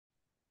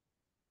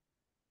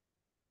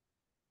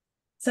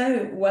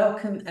So,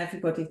 welcome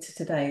everybody to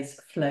today's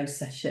flow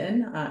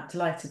session.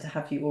 Delighted to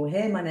have you all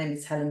here. My name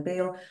is Helen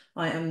Beal.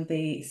 I am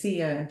the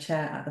CEO and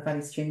chair at the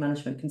Value Stream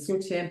Management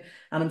Consortium,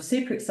 and I'm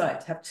super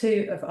excited to have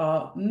two of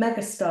our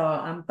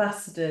megastar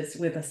ambassadors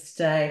with us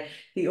today,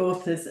 the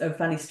authors of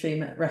Value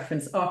Stream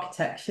Reference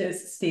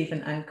Architectures,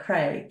 Stephen and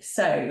Craig.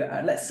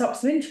 So, let's start with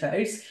some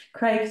intros.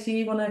 Craig, do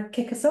you want to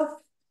kick us off?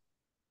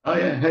 Oh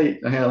yeah, hey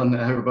Helen,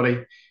 everybody.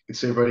 Good to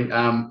see everybody.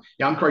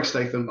 Yeah, I'm Craig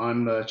Statham.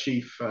 I'm the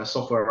chief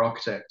software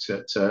architect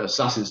at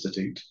SAS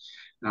Institute.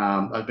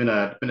 I've been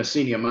a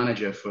senior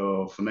manager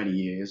for many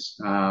years.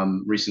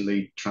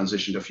 Recently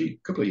transitioned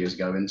couple of years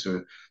ago into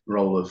a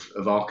role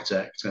of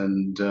architect,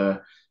 and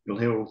you'll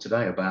hear all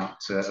today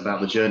about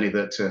the journey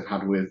that I've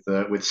had with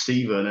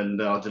Stephen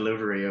and our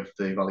delivery of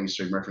the value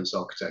stream reference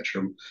architecture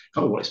and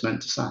kind of what it's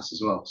meant to SAS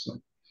as well. So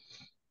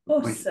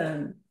thank you.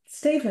 Awesome.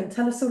 Stephen,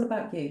 tell us all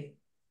about you.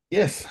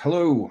 Yes,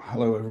 hello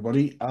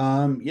everybody.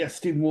 Yes,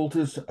 Stephen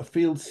Walters, a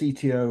field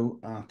CTO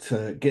at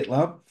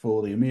GitLab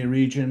for the EMEA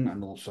region,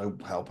 and also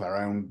help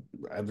around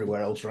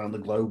everywhere else around the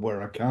globe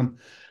where I can.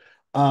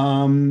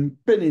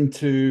 Been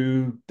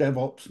into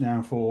DevOps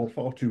now for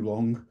far too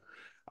long.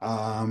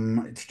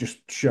 It's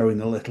just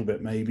showing a little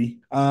bit maybe.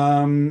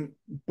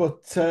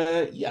 But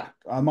yeah,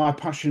 my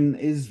passion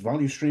is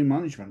value stream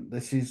management.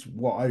 This is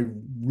what I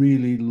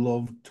really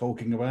love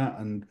talking about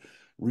and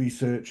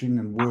researching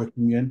and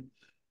working in.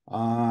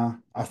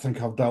 I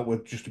think I've dealt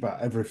with just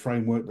about every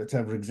framework that's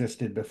ever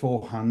existed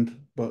beforehand,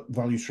 but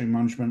value stream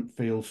management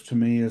feels to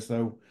me as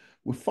though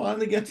we're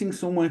finally getting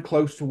somewhere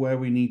close to where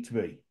we need to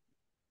be.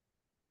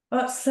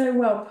 That's so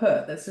well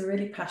put. There's a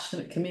really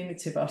passionate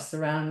community of us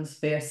around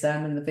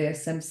VSM and the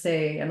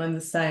VSMC, and I'm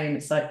the same.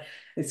 It's like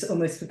it's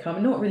almost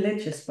become not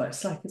religious, but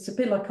it's a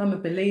bit like I'm a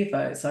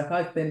believer. It's like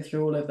I've been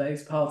through all of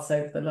those paths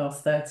over the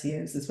last 30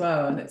 years as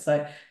well, and it's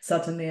like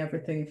suddenly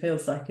everything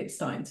feels like it's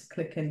starting to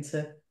click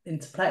into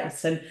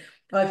place. And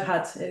I've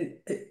had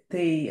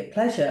the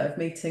pleasure of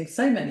meeting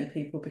so many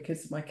people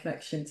because of my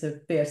connection to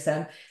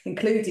VSM,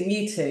 including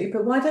you two.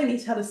 But why don't you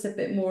tell us a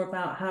bit more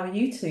about how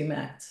you two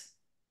met?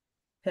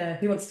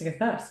 Who wants to go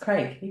first?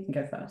 Craig, you can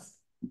go first.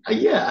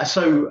 Yeah,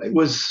 so it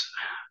was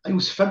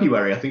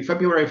February, I think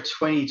February of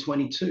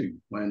 2022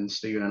 when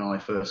Stephen and I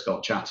first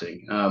got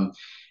chatting.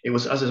 It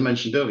was, as I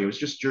mentioned earlier, it was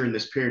just during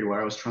this period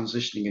where I was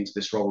transitioning into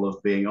this role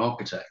of being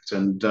architect.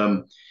 And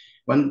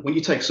when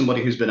you take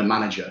somebody who's been a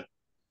manager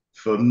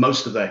for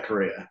most of their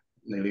career,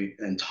 nearly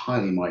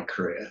entirely my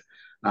career,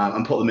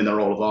 and put them in the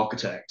role of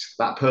architect,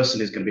 that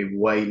person is going to be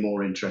way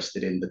more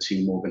interested in the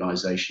team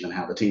organization and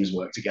how the teams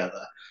work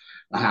together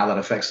and how that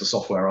affects the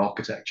software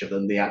architecture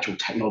than the actual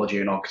technology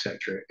and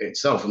architecture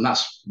itself. And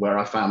that's where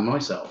I found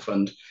myself.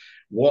 And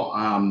what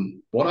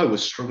I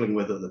was struggling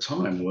with at the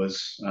time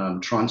was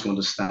trying to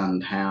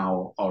understand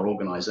how our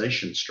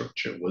organization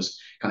structure was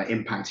kind of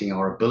impacting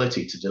our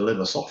ability to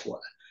deliver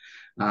software.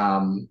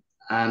 Um,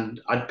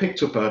 and I'd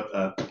picked up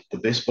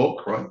this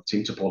book, right,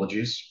 Team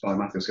Topologies by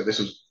Matthew Scott. This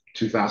was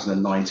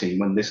 2019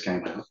 when this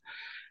came out.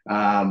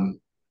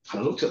 I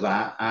looked at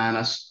that and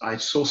I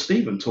saw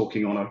Stephen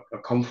talking on a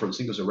conference. I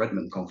think it was a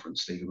Redmond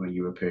conference, Stephen, when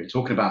you appeared,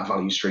 talking about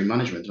value stream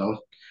management. And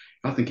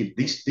I was thinking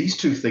these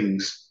two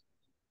things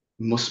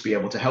must be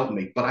able to help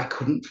me, but I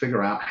couldn't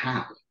figure out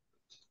how.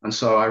 And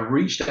so I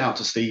reached out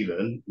to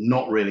Stephen,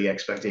 not really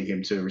expecting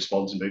him to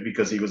respond to me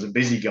because he was a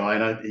busy guy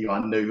and I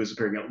knew he was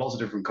appearing at lots of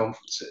different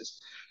conferences.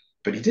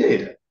 But he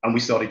did. And we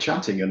started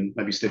chatting. And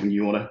maybe, Stephen,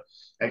 you want to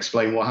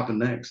explain what happened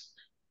next?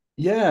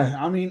 Yeah,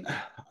 I mean,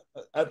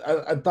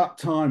 at that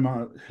time,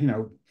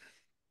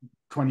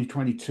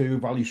 2022,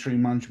 value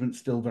stream management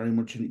still very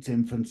much in its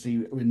infancy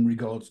in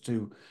regards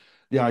to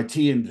the IT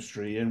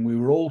industry, and we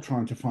were all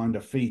trying to find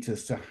a feat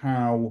as to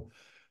how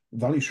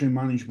value stream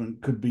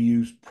management could be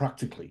used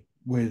practically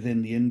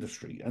within the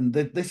industry. And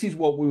this is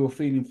what we were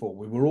feeling for.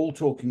 We were all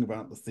talking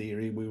about the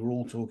theory, we were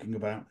all talking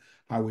about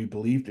how we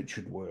believed it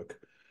should work,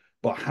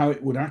 but how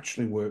it would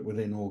actually work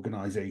within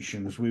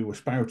organizations. We were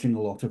spouting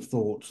a lot of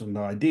thoughts and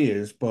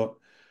ideas, but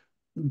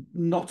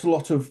not a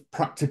lot of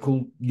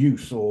practical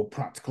use or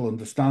practical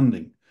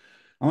understanding.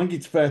 I think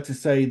it's fair to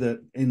say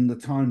that in the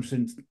time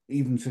since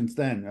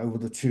then, over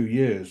the 2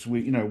 years,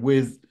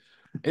 with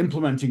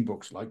implementing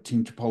books like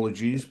Team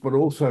Topologies, but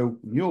also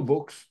your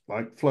books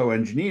like Flow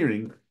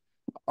Engineering,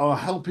 are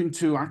helping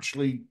to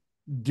actually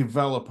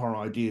develop our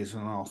ideas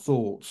and our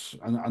thoughts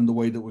and the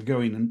way that we're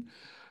going.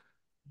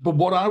 But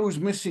what I was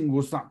missing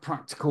was that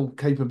practical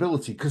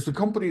capability because the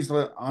companies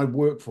that I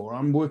work for,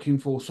 I'm working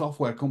for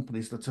software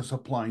companies that are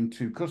supplying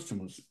to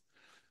customers.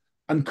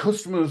 And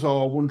customers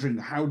are wondering,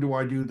 how do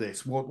I do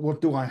this? What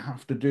do I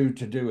have to do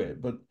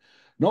it? But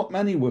not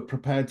many were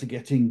prepared to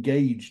get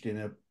engaged in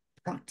a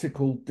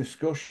practical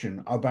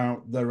discussion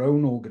about their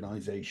own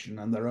organization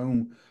and their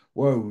own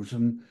woes,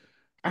 and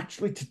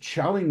actually to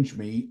challenge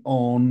me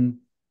on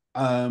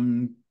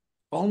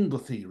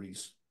the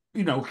theories.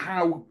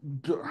 How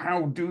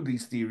do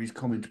these theories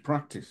come into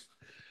practice?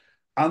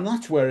 And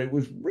that's where it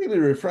was really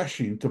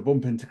refreshing to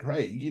bump into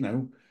Craig,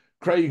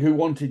 Craig who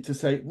wanted to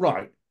say,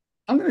 right,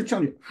 I'm going to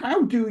tell you,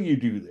 how do you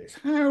do this?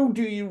 How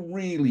do you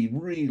really,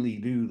 really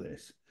do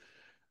this?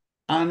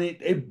 And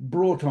it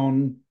brought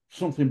on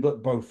something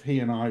that both he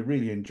and I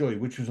really enjoy,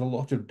 which was a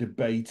lot of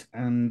debate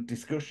and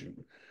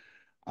discussion,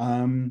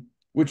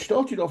 which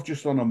started off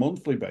just on a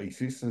monthly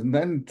basis and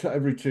then to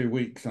every 2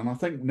 weeks. And I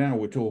think now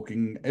we're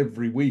talking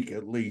every week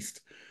at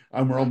least,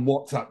 and we're on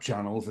WhatsApp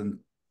channels and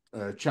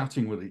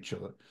chatting with each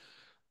other.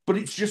 But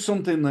it's just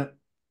something that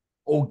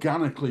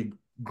organically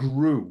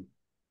grew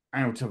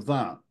out of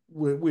that.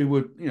 We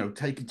were,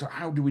 taking to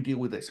how do we deal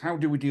with this? How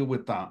do we deal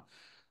with that?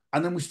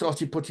 And then we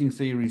started putting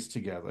theories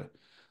together.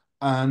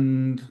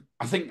 And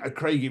I think,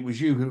 Craig, it was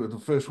you who were the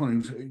first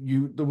one.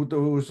 There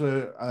was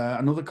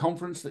another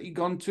conference that you'd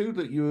gone to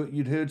that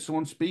you'd heard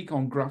someone speak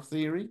on graph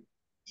theory.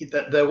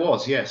 There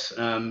was, yes.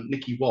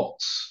 Nikki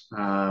Watts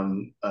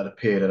had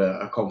appeared at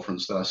a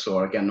conference that I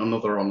saw, again,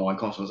 another online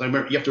conference.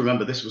 You have to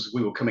remember,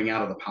 we were coming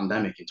out of the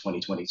pandemic in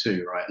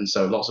 2022, right? And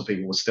so lots of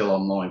people were still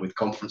online with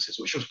conferences,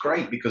 which was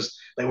great because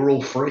they were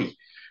all free.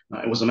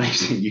 It was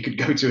amazing. You could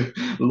go to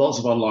lots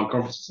of online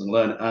conferences and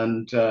learn.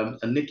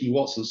 And Nikki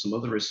Watts and some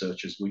other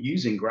researchers were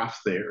using graph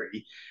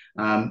theory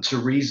to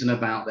reason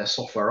about their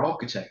software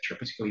architecture,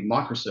 particularly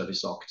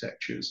microservice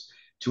architectures,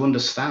 to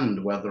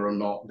understand whether or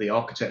not the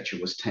architecture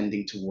was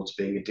tending towards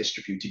being a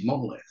distributed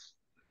monolith.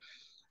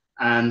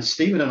 And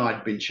Stephen and I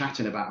had been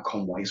chatting about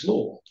Conway's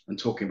Law and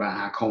talking about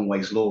how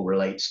Conway's Law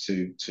relates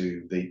to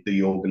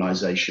the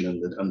organization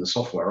and the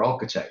software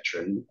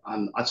architecture.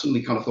 And I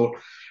suddenly kind of thought,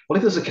 well,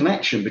 if there's a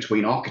connection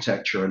between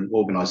architecture and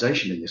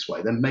organization in this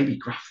way, then maybe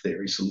graph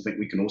theory is something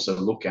we can also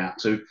look at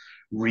to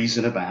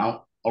reason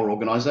about our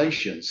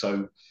organization.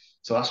 So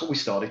that's what we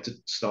started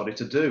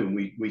to do. And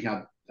we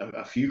had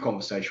a few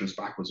conversations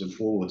backwards and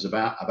forwards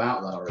about that.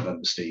 I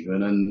remember,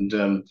 Stephen,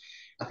 and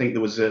I think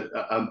there was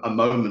a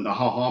moment, a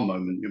ha-ha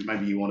moment.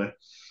 Maybe you want to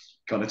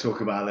kind of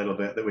talk about a little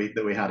bit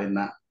that we had in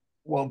that.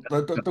 Well,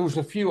 there was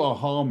a few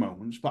aha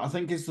moments, but I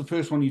think it's the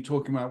first one you're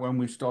talking about when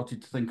we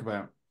started to think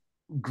about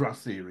graph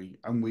theory,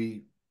 and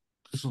we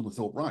sort of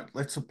thought, right,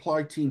 let's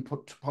apply team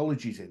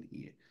topologies in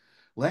here.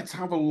 Let's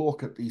have a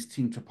look at these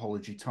team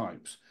topology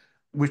types,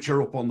 which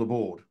are up on the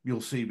board.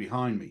 You'll see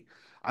behind me.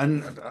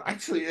 And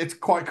actually, it's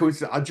quite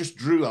coincident. I just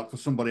drew that for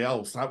somebody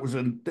else. That was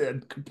a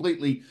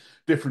completely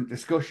different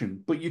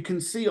discussion. But you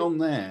can see on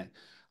there,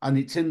 and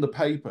it's in the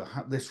paper,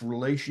 this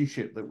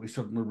relationship that we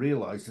suddenly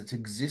realized that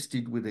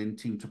existed within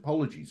team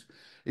topologies.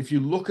 If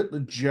you look at the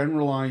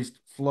generalized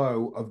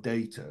flow of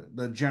data,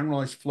 the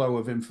generalized flow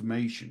of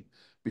information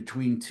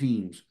between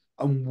teams,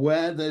 and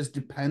where there's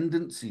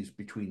dependencies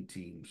between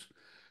teams,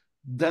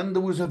 then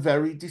there was a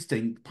very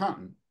distinct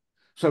pattern.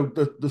 So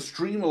the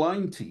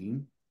streamline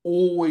team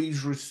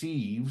always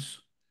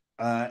receives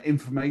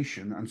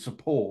information and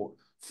support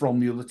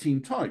from the other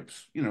team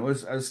types.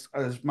 As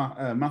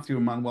Matthew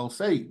and Manuel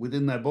say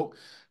within their book,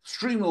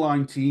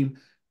 streamline team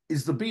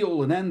is the be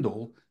all and end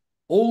all.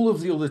 All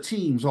of the other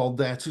teams are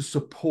there to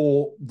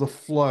support the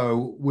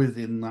flow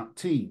within that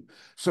team.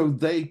 So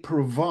they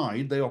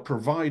are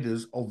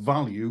providers of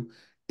value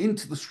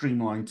into the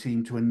streamline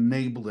team to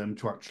enable them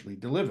to actually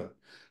deliver.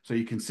 So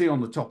you can see on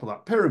the top of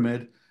that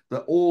pyramid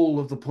that all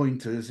of the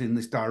pointers in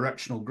this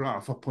directional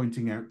graph are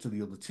pointing out to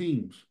the other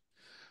teams.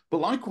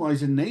 But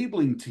likewise,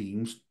 enabling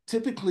teams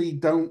typically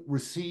don't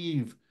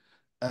receive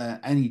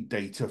any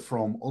data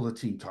from other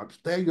team types.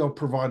 They are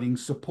providing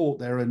support.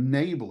 They're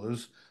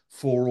enablers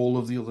for all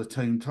of the other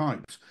team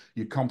types,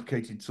 your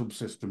complicated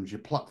subsystems, your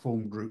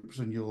platform groups,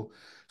 and your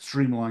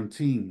streamlined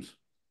teams.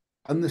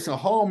 And this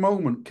aha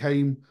moment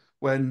came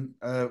when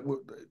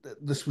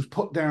this was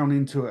put down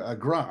into a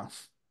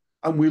graph,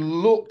 and we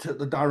looked at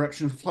the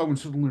direction of flow and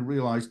suddenly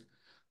realized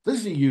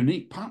there's a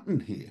unique pattern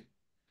here.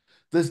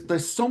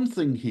 There's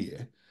something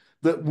here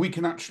that we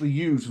can actually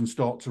use and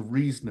start to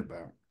reason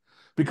about.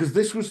 Because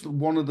this was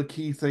one of the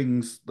key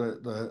things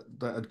that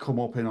had come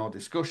up in our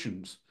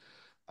discussions,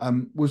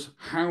 was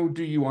how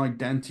do you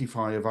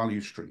identify a value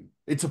stream?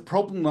 It's a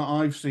problem that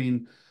I've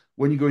seen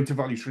when you go into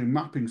value stream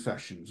mapping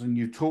sessions and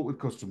you talk with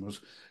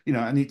customers,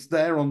 and it's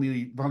there on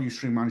the value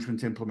stream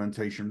management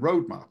implementation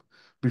roadmap.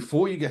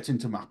 Before you get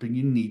into mapping,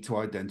 you need to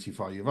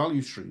identify your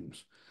value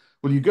streams.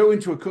 Well, you go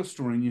into a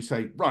customer and you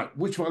say, right,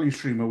 which value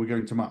stream are we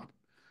going to map?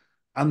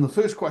 And the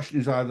first question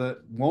is either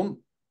one,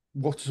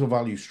 what is a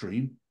value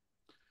stream?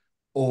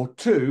 Or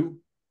two,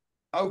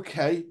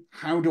 okay,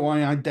 how do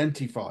I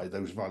identify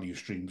those value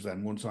streams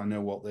then once I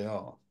know what they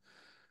are?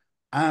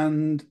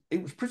 And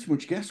it was pretty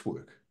much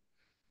guesswork.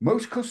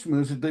 Most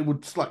customers, they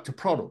would select a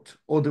product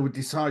or they would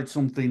decide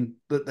something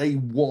that they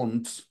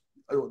want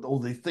or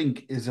they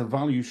think is a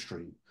value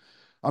stream.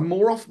 And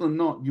more often than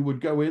not, you would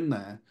go in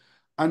there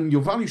and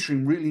your value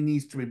stream really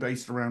needs to be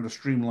based around a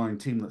streamlined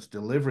team that's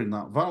delivering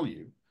that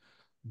value.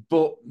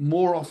 But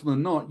more often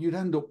than not, you'd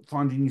end up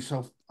finding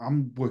yourself,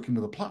 I'm working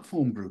with a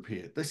platform group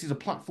here. This is a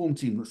platform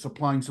team that's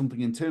supplying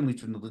something internally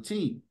to another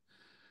team.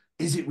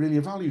 Is it really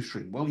a value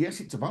stream? Well, yes,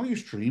 it's a value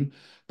stream,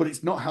 but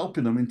it's not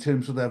helping them in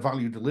terms of their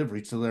value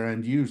delivery to their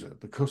end user,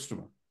 the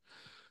customer.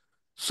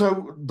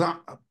 So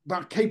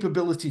that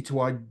capability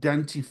to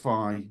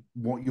identify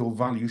what your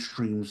value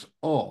streams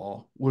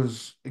are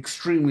was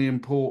extremely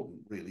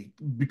important, really,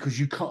 because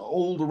you can't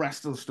all the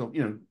rest of the stuff,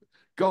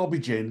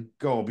 garbage in,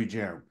 garbage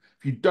out.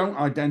 If you don't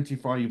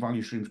identify your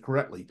value streams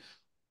correctly,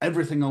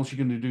 everything else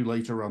you're going to do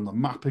later around the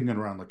mapping and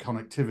around the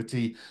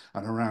connectivity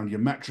and around your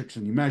metrics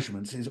and your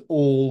measurements is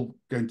all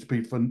going to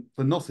be for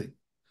nothing.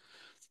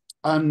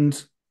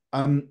 And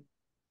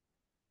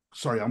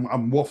sorry,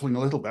 I'm waffling a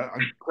little bit.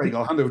 Craig,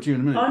 I'll hand over to you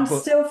in a minute. I'm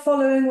But still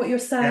following what you're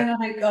saying.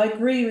 yeah, I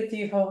agree with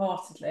you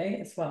wholeheartedly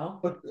as well.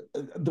 but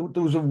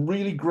there was a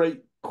really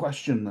great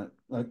question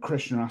that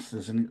Christian asked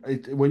us, and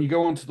when you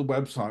go onto the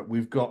website,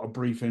 we've got a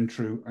brief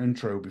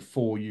intro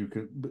before you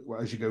can,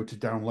 as you go to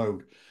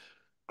download.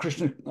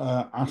 Christian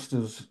asked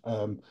us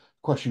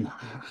question: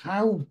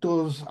 how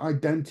does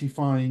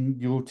identifying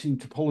your team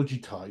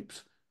topology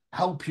types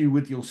help you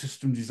with your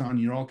system design,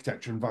 your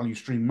architecture, and value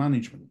stream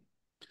management?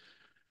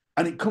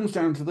 And it comes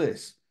down to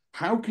this: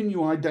 how can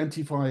you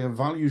identify a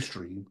value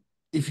stream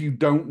if you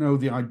don't know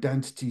the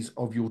identities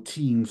of your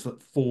teams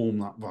that form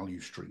that value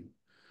stream?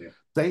 Yeah.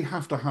 They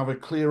have to have a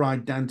clear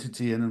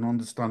identity and an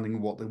understanding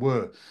of what they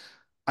were.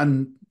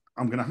 And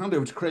I'm going to hand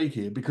over to Craig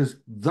here because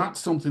that's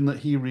something that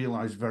he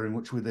realized very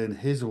much within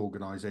his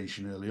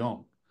organization early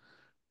on.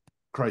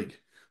 Craig.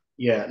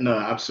 Yeah, no,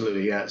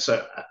 absolutely. Yeah.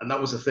 So, and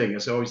that was the thing.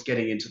 So I was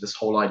getting into this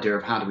whole idea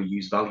of how do we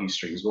use value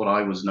streams. What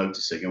I was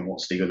noticing and what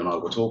Stephen and I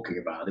were talking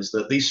about is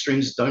that these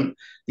streams don't,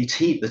 the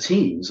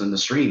teams and the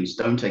streams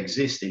don't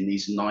exist in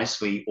these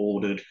nicely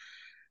ordered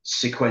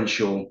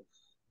sequential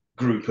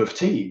group of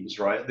teams,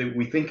 right?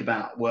 We think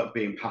about work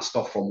being passed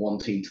off from one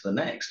team to the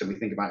next, and we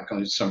think about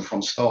kind of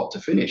from start to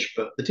finish,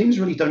 but the teams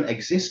really don't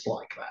exist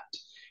like that.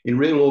 In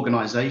real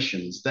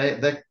organizations,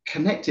 they're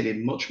connected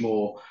in much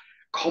more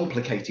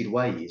complicated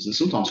ways and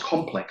sometimes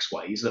complex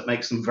ways that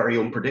makes them very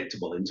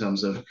unpredictable in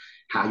terms of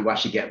how you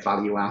actually get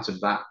value out of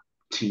that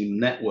team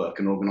network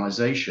and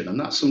organization. And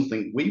that's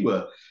something we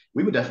were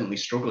definitely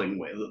struggling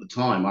with at the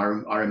time.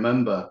 I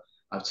remember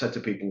I've said to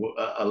people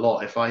a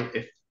lot, if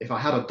I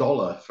had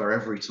 $1 for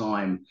every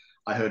time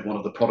I heard one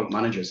of the product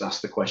managers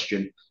ask the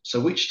question, so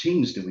which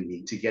teams do we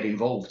need to get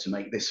involved to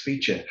make this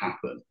feature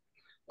happen?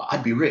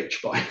 I'd be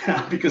rich by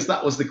now because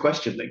that was the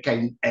question that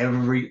came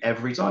every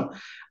time.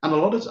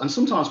 And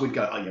sometimes we'd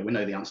go, oh yeah, we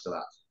know the answer to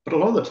that. But a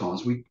lot of the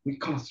times we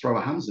kind of throw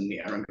our hands in the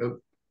air and go,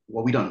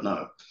 well, we don't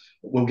know.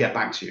 We'll get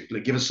back to you.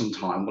 Like, give us some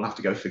time. We'll have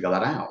to go figure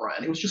that out, right?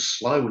 And it was just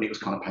slow and it was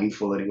kind of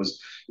painful and it was,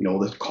 all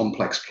the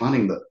complex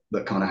planning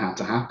that kind of had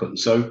to happen.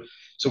 So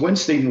when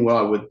Stephen and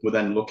I were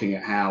then looking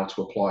at how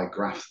to apply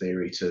graph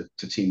theory to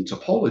team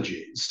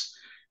topologies,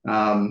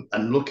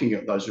 and looking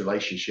at those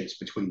relationships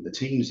between the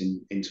teams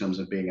in terms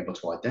of being able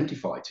to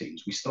identify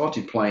teams, we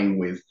started playing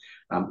with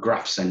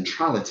graph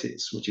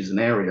centralities, which is an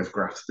area of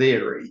graph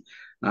theory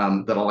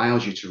that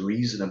allows you to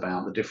reason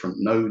about the different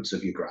nodes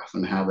of your graph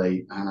and how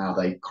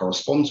they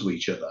correspond to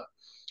each other.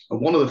 And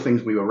one of the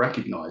things we were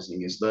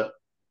recognizing is that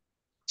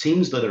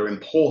teams that are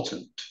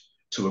important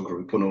to a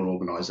group or an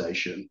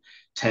organization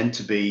tend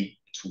to be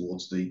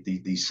towards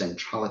these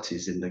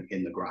centralities in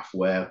the graph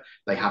where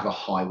they have a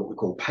high what we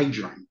call page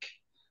rank.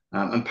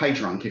 And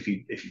PageRank, if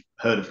you've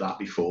heard of that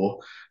before,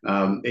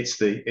 it's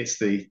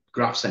the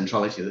graph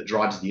centrality that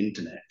drives the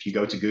internet. If you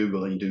go to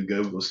Google and you do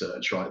Google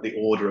search, right, the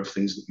order of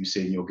things that you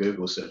see in your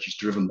Google search is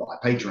driven by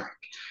PageRank,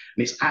 and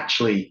it's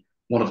actually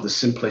one of the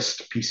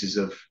simplest pieces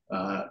of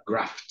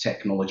graph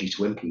technology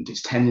to implement.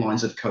 It's 10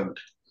 lines of code.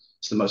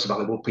 It's the most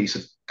valuable piece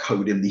of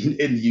code in the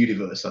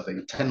universe, I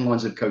think. 10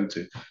 lines of code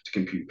to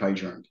compute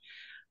PageRank.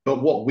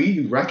 But what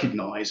we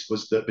recognized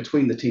was that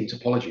between the team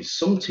topologies,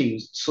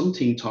 some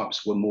team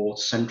types were more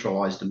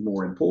centralized and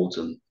more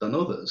important than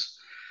others.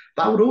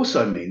 That would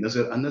also mean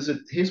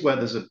here's where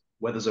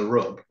there's a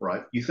rub,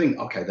 right? You think,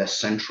 okay, they're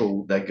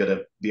central, they're going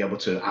to be able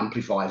to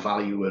amplify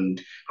value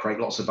and create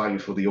lots of value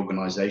for the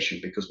organization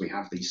because we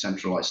have these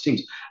centralized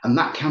teams. And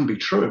that can be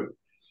true.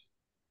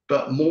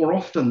 But more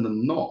often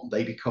than not,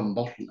 they become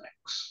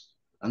bottlenecks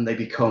and they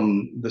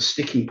become the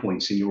sticking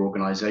points in your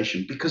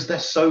organization because they're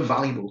so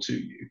valuable to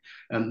you.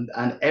 And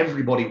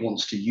everybody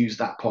wants to use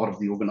that part of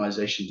the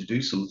organization to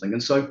do something.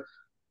 And so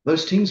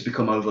those teams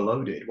become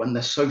overloaded when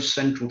they're so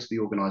central to the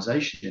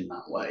organization in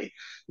that way.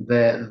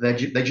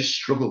 They just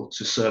struggle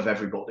to serve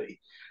everybody.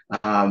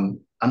 And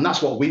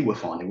that's what we were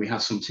finding. We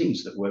had some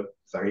teams that were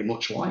very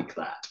much like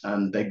that,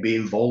 and they'd be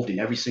involved in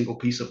every single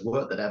piece of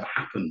work that ever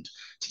happened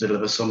to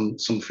deliver some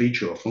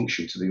feature or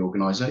function to the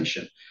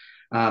organization.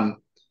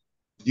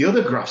 The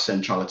other graph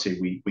centrality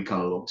we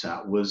kind of looked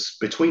at was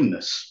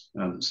betweenness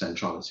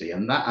centrality,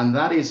 and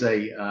that is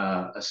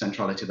a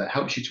centrality that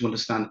helps you to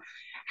understand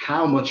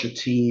how much a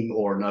team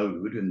or a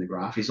node in the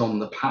graph is on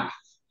the path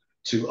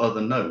to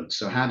other nodes.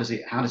 So how does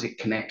it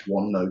connect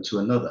one node to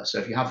another? So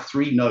if you have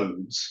three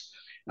nodes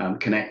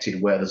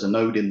connected where there's a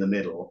node in the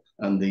middle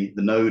and the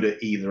node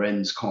at either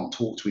ends can't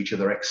talk to each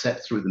other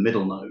except through the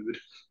middle node,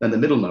 then the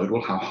middle node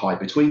will have high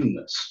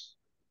betweenness.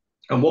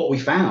 And what we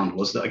found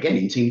was that, again,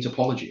 in team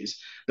topologies,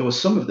 there were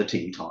some of the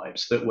team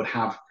types that would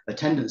have a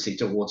tendency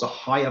towards a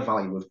higher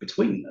value of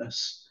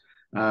betweenness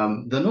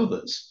than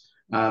others.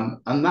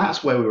 And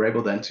that's where we were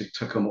able then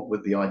to come up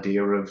with the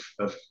idea of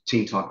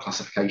team type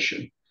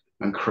classification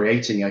and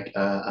creating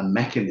a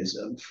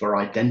mechanism for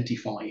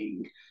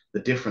identifying the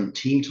different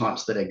team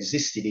types that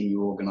existed in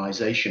your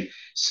organization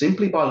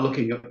simply by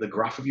looking at the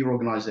graph of your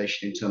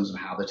organization in terms of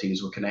how the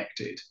teams were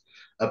connected,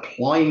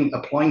 applying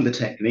the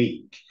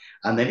technique,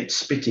 and then it's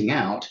spitting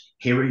out,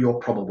 here are your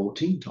probable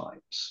team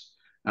types.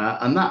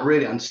 And that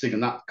really, and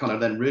Stephen, that kind of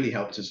then really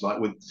helped us, like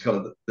with kind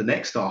of the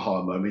next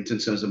aha moment in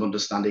terms of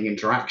understanding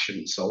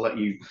interactions. So I'll let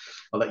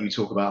you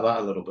talk about that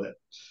a little bit.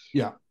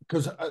 Yeah,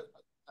 because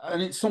and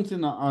it's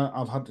something that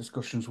I've had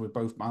discussions with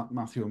both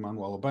Matthew and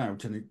Manuel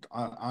about, and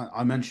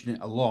I mention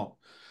it a lot.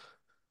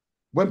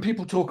 When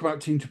people talk about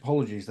team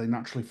topologies, they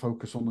naturally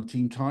focus on the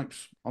team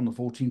types, on the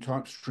 4 team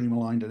types: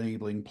 streamlined,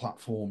 enabling,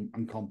 platform,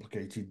 and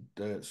complicated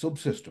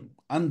subsystem.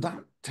 And that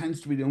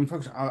tends to be the only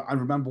focus. I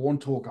remember one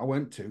talk I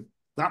went to,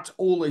 that's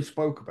all they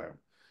spoke about.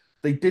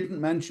 They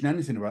didn't mention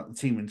anything about the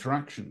team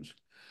interactions.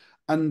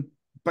 And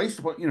based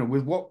upon,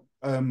 with what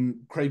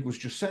Craig was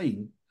just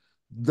saying,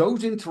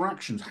 those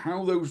interactions,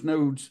 how those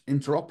nodes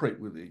interoperate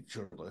with each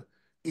other,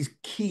 is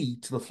key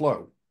to the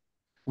flow.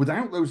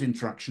 Without those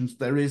interactions,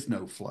 there is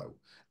no flow.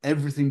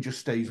 Everything just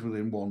stays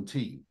within one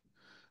team.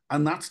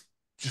 And that's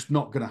just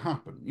not going to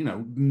happen.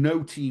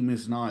 No team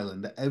is an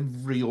island.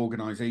 Every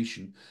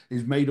organization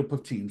is made up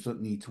of teams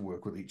that need to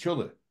work with each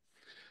other.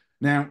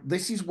 Now,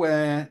 this is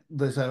where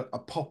there's a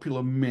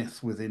popular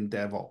myth within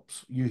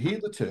DevOps. You hear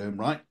the term,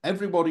 right?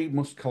 Everybody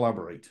must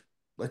collaborate.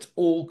 Let's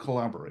all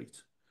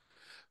collaborate.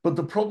 But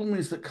the problem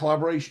is that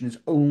collaboration is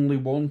only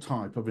one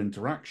type of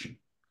interaction.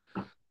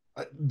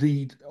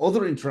 The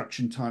other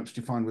interaction types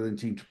defined within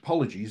team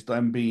topologies,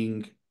 them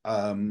being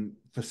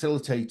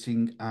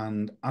facilitating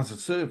and as a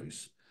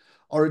service,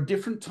 are a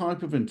different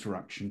type of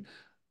interaction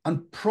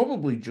and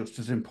probably just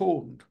as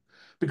important.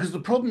 Because the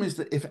problem is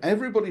that if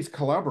everybody's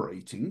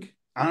collaborating,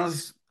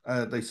 as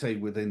they say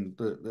within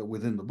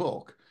the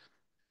book,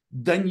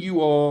 then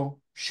you are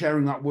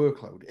sharing that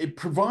workload. It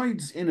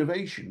provides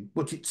innovation,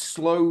 but it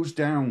slows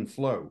down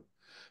flow.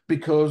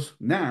 Because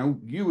now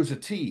you as a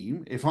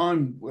team, if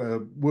I'm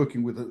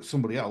working with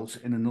somebody else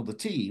in another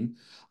team,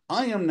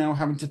 I am now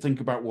having to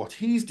think about what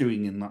he's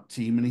doing in that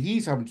team, and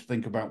he's having to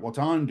think about what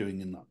I'm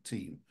doing in that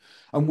team.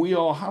 And we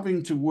are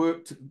having to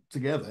work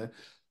together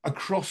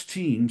across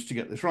teams to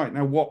get this right.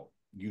 Now, what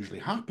usually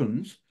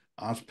happens,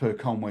 as per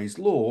Conway's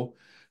law,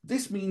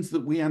 this means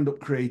that we end up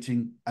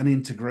creating an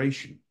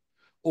integration,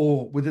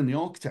 or within the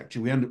architecture,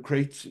 we end up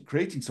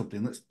creating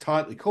something that's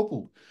tightly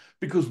coupled,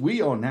 because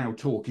we are now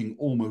talking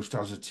almost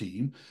as a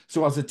team.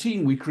 So as a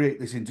team, we create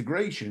this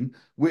integration,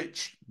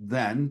 which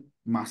then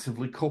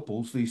massively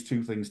couples these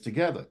two things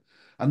together.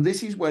 And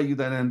this is where you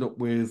then end up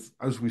with,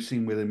 as we've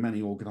seen within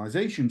many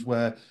organizations,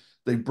 where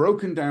they've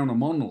broken down a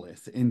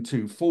monolith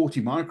into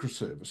 40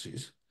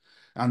 microservices.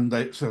 And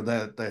so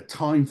their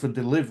time for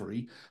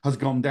delivery has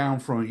gone down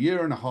from 1.5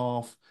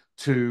 years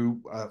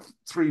to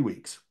 3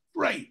 weeks.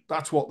 Great,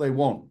 that's what they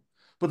want.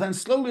 But then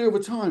slowly over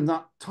time,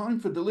 that time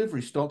for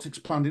delivery starts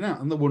expanding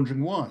out, and they're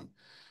wondering why.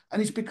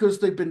 And it's because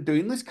they've been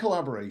doing this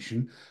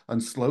collaboration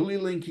and slowly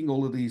linking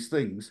all of these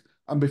things.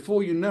 And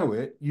before you know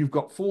it, you've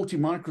got 40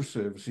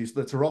 microservices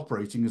that are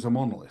operating as a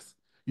monolith.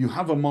 You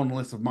have a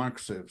monolith of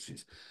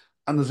microservices.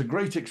 And there's a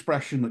great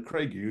expression that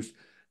Craig used: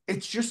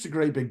 it's just a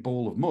great big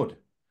ball of mud.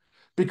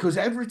 Because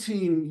every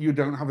team, you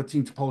don't have a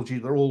team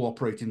topology, they're all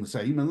operating the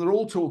same, and they're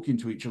all talking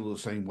to each other the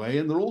same way,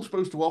 and they're all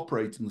supposed to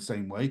operate in the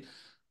same way.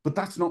 But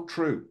that's not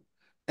true.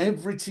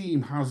 Every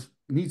team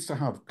needs to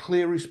have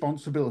clear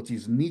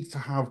responsibilities, needs to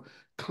have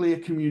clear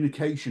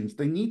communications.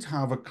 They need to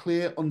have a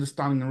clear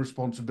understanding and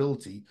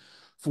responsibility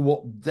for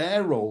what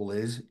their role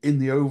is in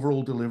the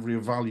overall delivery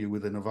of value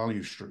within a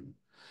value stream.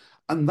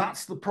 And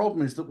that's the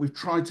problem, is that we've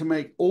tried to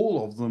make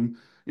all of them,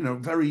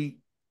 very,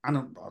 I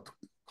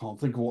can't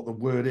think of what the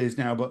word is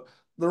now, but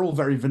they're all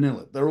very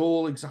vanilla. They're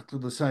all exactly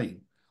the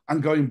same.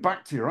 And going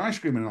back to your ice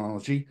cream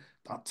analogy,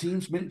 that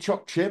team's mint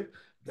choc chip,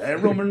 their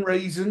rum and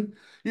raisin,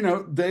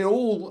 they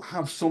all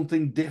have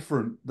something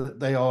different that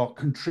they are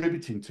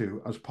contributing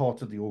to as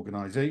part of the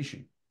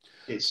organization.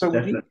 It's So we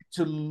definitely need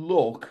to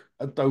look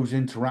at those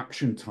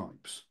interaction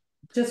types.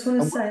 Just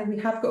want to say we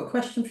have got a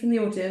question from the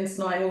audience,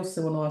 and I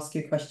also want to ask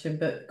you a question.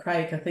 But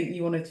Craig, I think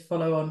you wanted to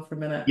follow on for a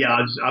minute. Yeah,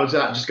 I was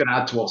just going to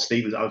add to what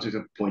Stephen. I was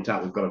going to point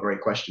out we've got a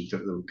great question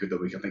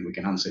that I think we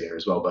can answer here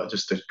as well. But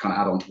just to kind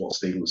of add on to what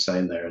Stephen was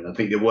saying there, and I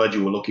think the word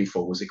you were looking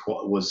for was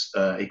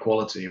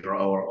equality,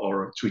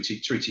 or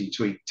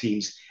treating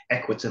teams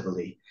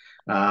equitably.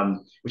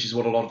 Which is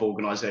what a lot of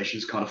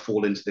organizations kind of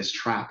fall into this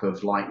trap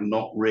of, like,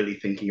 not really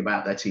thinking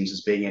about their teams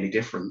as being any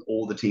different.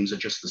 All the teams are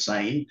just the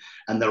same,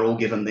 and they're all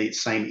given the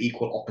same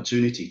equal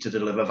opportunity to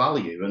deliver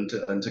value and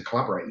to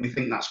collaborate. And we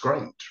think that's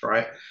great,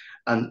 right?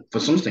 And for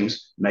some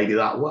teams, maybe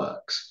that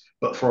works.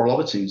 But for a lot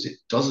of teams, it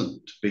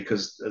doesn't,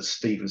 because, as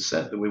Stephen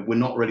said, that we're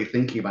not really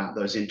thinking about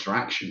those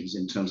interactions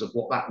in terms of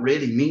what that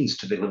really means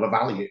to deliver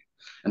value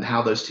and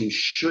how those teams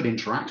should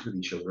interact with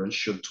each other and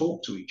should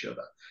talk to each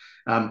other.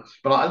 Helen,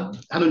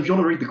 do you want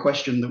to read the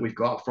question that we've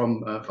got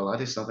from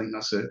Valadis? I think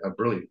that's a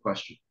brilliant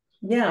question.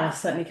 Yeah, I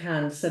certainly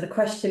can. So the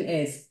question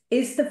is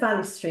the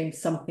value stream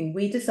something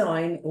we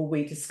design or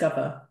we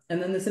discover?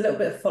 And then there's a little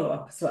bit of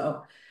follow-up as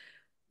well.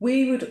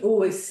 We would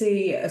always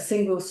see a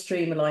single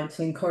stream aligned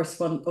team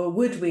correspond, or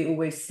would we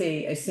always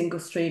see a single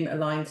stream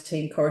aligned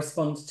team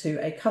correspond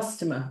to a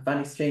customer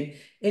value stream?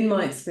 In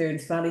my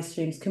experience, value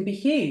streams can be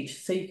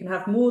huge. So you can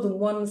have more than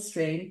one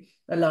stream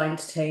aligned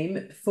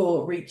team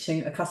for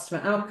reaching a customer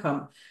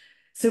outcome.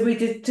 So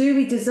do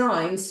we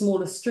design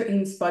smaller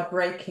streams by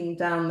breaking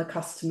down the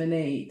customer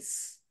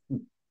needs?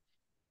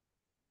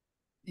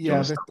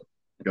 Yeah,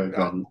 go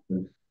on.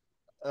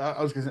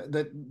 I was going to say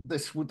that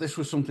this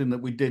was something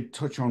that we did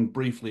touch on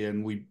briefly,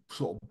 and we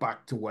sort of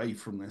backed away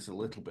from this a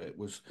little bit.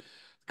 Was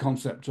the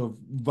concept of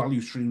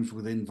value streams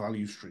within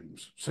value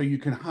streams. So you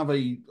can have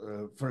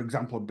for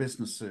example, a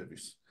business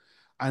service,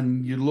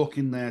 and you look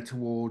in there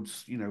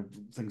towards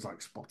things like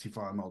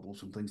Spotify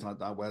models and things like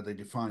that, where they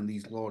define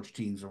these large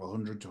teams of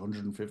 100 to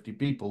 150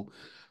 people,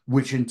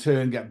 which in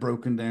turn get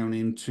broken down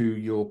into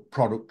your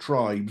product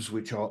tribes,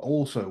 which are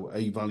also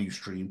a value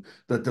stream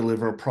that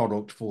deliver a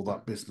product for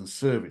that business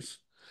service.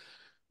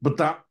 But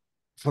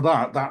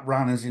that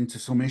ran us into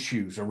some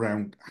issues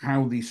around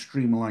how these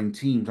streamlined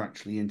teams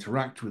actually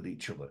interact with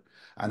each other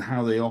and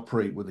how they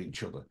operate with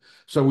each other.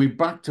 So we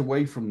backed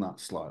away from that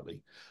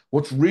slightly.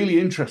 What's really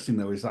interesting,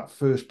 though, is that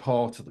first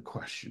part of the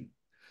question.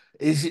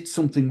 Is it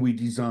something we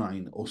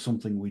design or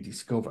something we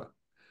discover?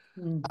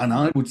 And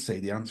I would say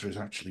the answer is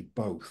actually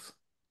both.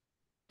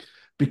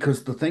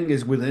 Because the thing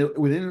is,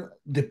 within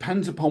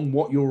depends upon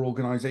what your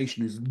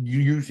organization is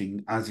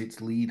using as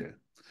its leader.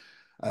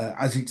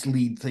 As its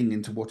lead thing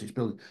into what it's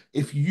building.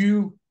 If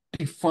you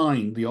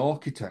define the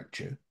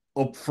architecture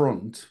up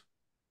front,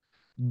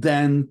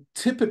 then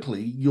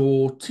typically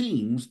your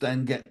teams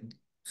then get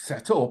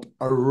set up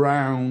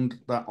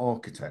around that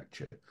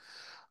architecture.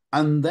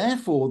 And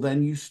therefore,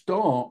 then you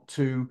start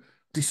to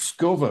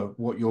discover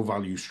what your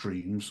value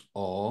streams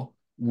are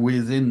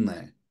within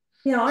there.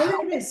 Yeah, I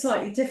look at it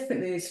slightly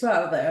differently as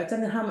well, though. I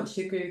don't know how much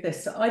you agree with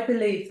this. So I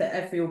believe that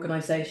every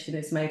organisation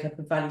is made up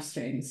of value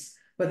streams,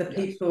 whether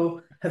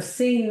people have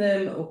seen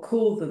them or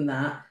call them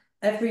that.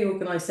 Every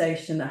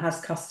organisation that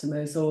has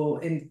customers,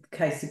 or in the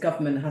case of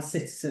government, has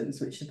citizens,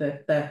 which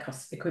are their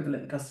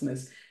equivalent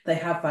customers, they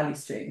have value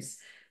streams.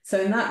 So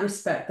in that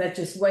respect, they're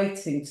just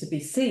waiting to be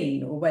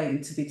seen or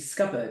waiting to be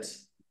discovered.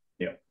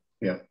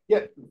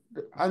 Yeah,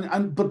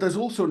 but there's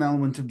also an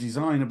element of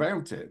design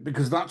about it,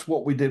 because that's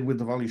what we did with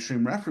the value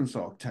stream reference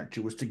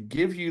architecture, was to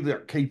give you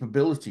that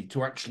capability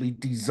to actually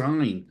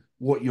design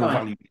what your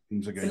value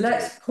streams are going to be. So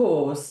let's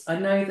pause. I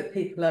know that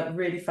people are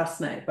really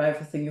fascinated by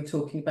everything you're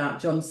talking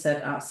about. John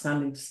said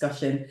outstanding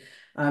discussion.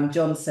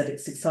 John said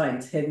it's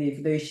exciting to hear the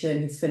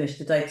evolution. He's finished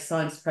a data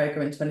science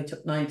program in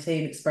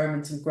 2019,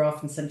 experimenting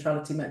graph and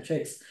centrality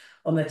metrics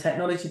on their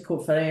technology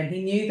portfolio, and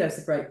he knew there was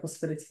a great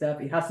possibility there,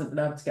 but he hasn't been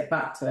able to get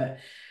back to it.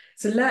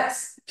 So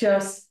let's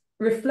just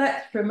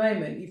reflect for a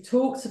moment. You've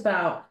talked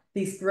about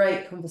these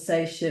great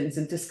conversations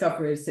and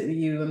discoveries that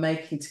you were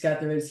making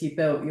together as you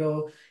built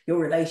your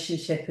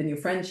relationship and your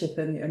friendship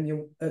and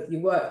your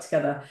work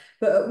together.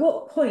 But at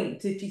what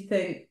point did you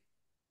think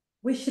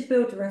we should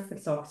build a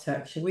reference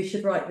architecture? We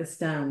should write this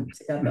down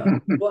together.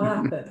 What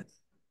happened?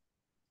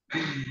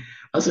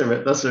 That's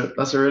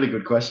a really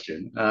good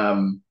question.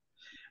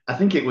 I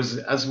think it was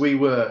as we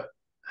were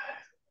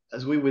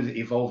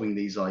evolving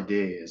these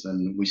ideas,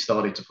 and we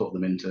started to put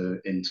them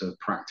into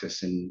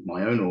practice in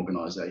my own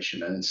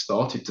organization, and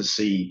started to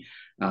see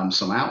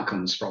some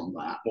outcomes from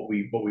that. What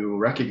we were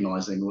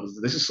recognizing was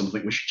that this is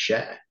something we should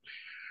share.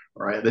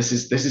 Right, this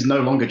is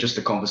no longer just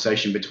a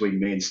conversation between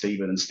me and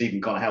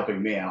Stephen kind of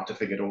helping me out to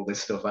figure all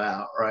this stuff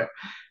out. Right,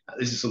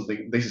 this is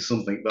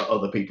something that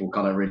other people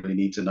kind of really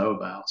need to know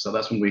about. So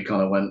that's when we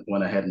kind of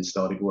went ahead and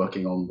started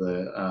working on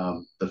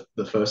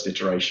the first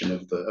iteration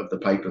of the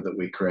paper that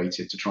we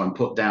created to try and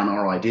put down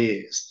our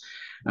ideas.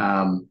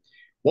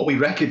 What we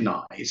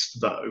recognized,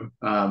 though,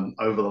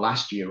 over the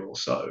last year or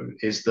so,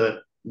 is that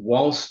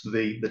whilst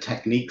the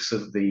techniques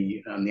of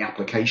the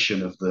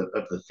application of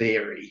the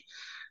theory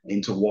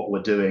into what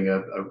we're doing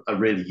are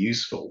really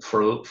useful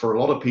for a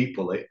lot of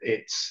people,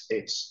 it's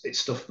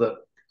stuff that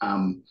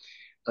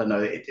I know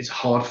it's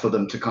hard for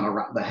them to kind of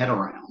wrap their head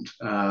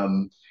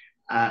around,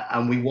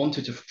 and we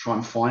wanted to try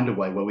and find a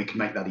way where we can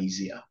make that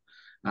easier,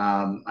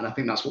 and I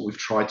think that's what we've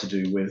tried to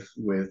do with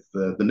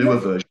the newer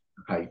version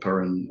of the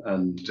paper, and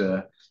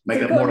make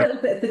so that more. A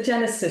little bit of the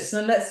genesis,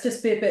 and let's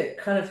just be a bit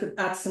kind of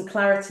add some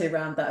clarity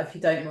around that, if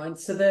you don't mind.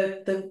 So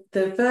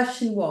the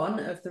version 1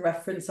 of the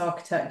reference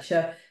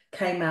architecture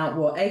came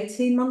out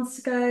 18 months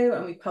ago,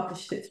 and we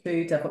published it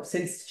through DevOps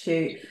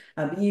Institute.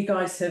 You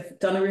guys have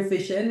done a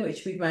revision,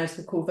 which we may as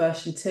well call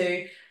version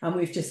 2, and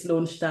we've just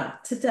launched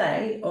that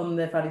today on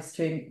the Value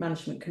Stream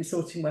Management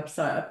Consulting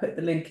website. I put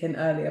the link in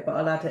earlier, but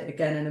I'll add it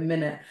again in a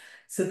minute.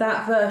 So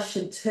that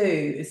version 2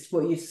 is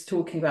what you're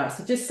talking about.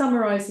 So just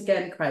summarize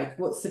again, Craig,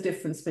 what's the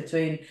difference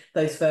between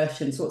those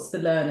versions? What's the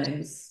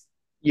learnings?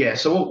 Yeah,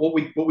 so what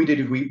we did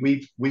is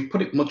we've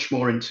put it much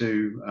more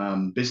into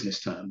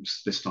business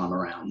terms this time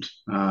around,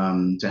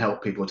 to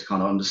help people to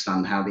kind of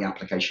understand how the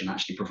application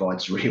actually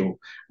provides real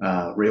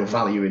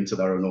value into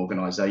their own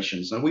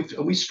organisations. And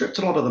we stripped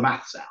a lot of the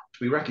maths out.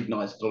 We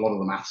recognised that a lot of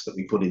the maths that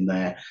we put in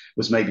there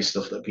was maybe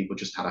stuff that people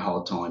just had a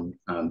hard time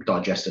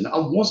digesting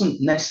and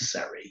wasn't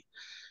necessary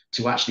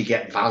to actually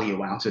get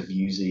value out of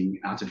using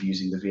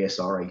the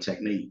VSRA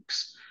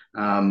techniques.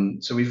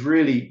 So we've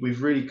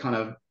really kind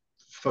of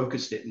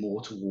focused it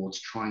more towards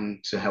trying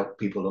to help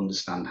people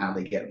understand how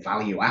they get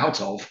value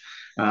out of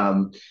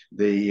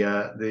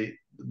the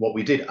what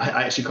we did.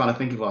 I actually kind of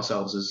think of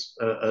ourselves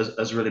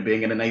as really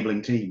being an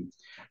enabling team.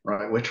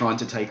 Right, we're trying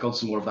to take on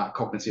some more of that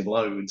cognitive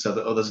load so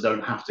that others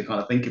don't have to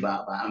kind of think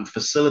about that and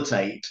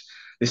facilitate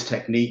this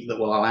technique that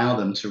will allow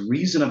them to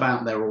reason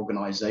about their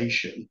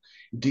organization,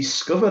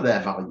 discover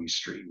their value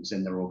streams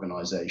in their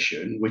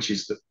organization, which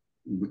is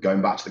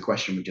going back to the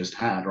question we just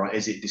had, right?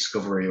 Is it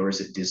discovery or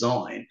is it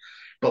design?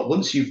 But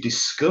once you've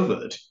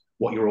discovered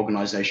what your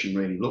organization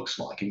really looks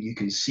like and you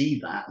can see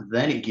that,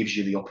 then it gives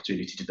you the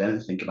opportunity to then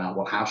think about,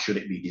 well, how should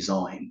it be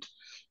designed?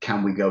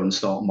 Can we go and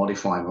start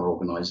modifying our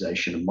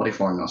organization and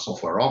modifying our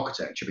software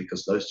architecture,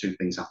 because those two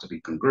things have to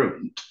be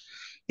congruent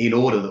in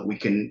order that we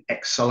can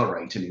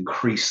accelerate and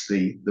increase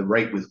the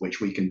rate with which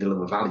we can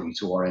deliver value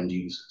to our end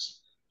users.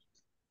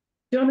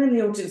 John in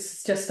the audience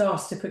has just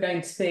asked if we're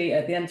going to be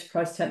at the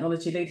Enterprise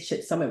Technology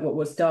Leadership Summit, what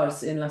was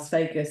does in Las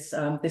Vegas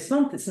this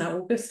month. It's now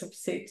August,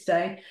 obviously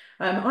today.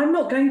 I'm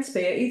not going to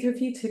be. Are either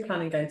of you two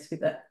planning to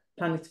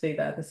be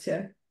there this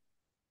year?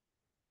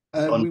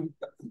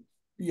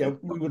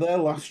 We were there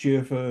last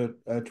year for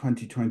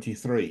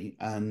 2023,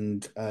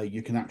 and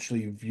you can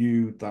actually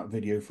view that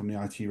video from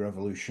the IT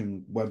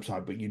Revolution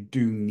website, but you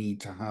do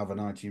need to have an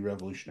IT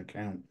Revolution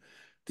account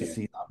to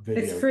see that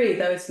video. It's free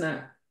though, isn't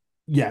it?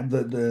 Yeah,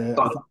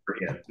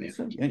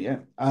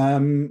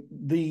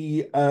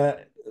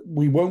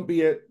 we won't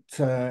be at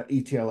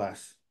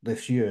ETLS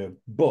this year,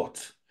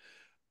 but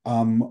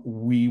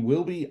we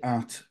will be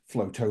at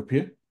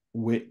Flowtopia,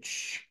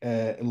 which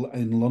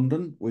in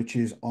London, which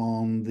is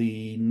on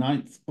the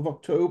 9th of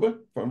October,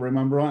 if I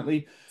remember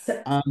rightly.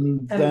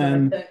 And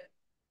then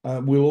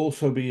we'll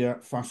also be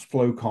at Fast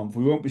Flow Conf.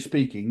 We won't be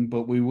speaking,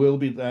 but we will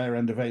be there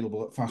and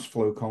available at Fast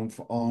Flow Conf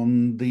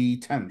on the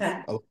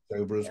 10th of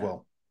October as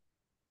well.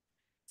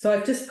 So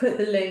I've just put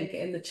the link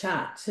in the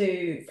chat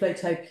to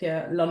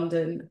Flowtopia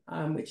London,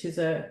 which is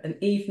an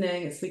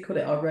evening, as we call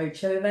it, our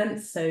roadshow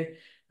events. So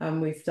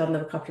we've done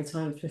them a couple of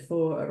times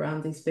before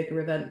around these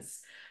bigger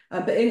events.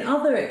 But in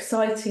other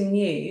exciting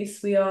news,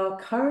 we are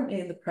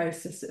currently in the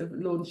process of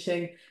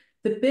launching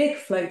the big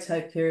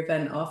Flowtopia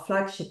event, our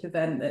flagship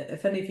event that,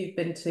 if any of you've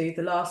been to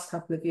the last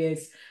couple of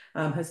years,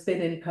 has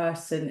been in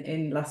person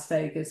in Las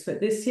Vegas.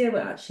 But this year, we're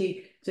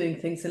actually doing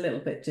things a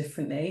little bit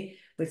differently.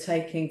 We're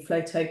taking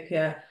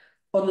Flowtopia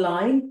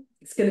online.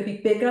 It's going to be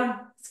bigger.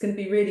 It's going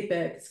to be really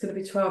big. It's going to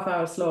be 12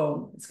 hours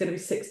long. It's going to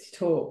be 60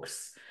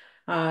 talks.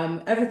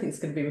 Everything's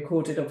going to be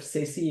recorded,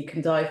 obviously, so you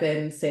can dive in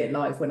and see it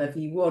live whenever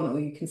you want, or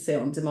you can see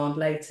it on demand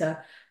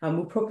later. And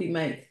we'll probably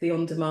make the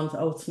on-demand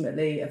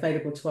ultimately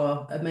available to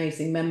our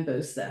amazing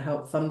members that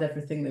help fund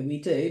everything that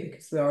we do,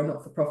 because we are a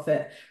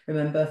not-for-profit,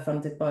 remember,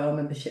 funded by our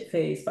membership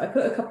fees. But I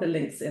put a couple of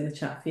links in the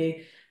chat for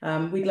you.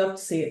 We'd love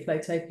to see you at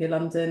Flowtopia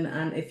London,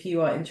 and if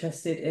you are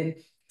interested in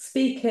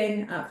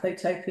speaking at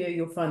Flowtopia,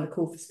 you'll find the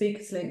call for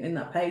speakers link in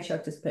that page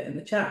I've just put in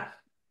the chat.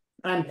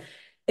 And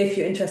if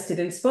you're interested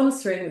in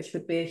sponsoring, which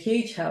would be a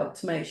huge help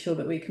to make sure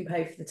that we can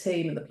pay for the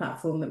team and the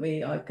platform that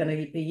we are going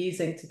to be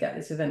using to get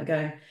this event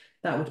going,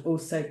 that would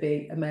also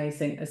be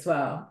amazing as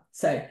well.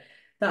 So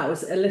that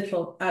was a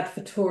little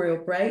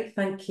advertorial break.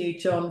 Thank you,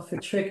 John, for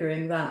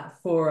triggering that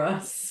for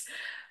us.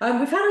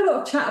 We've had a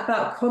lot of chat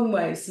about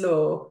Conway's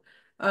law.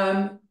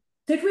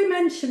 Did we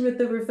mention with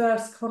the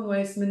reverse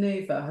Conway's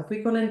maneuver? Have we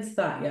gone into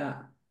that yet?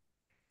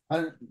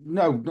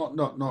 No,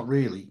 not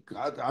really.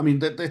 I mean,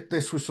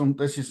 this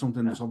is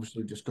something that's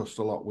obviously discussed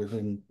a lot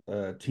within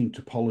Team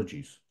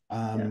Topologies,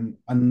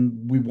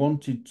 and we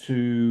wanted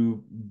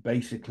to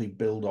basically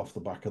build off the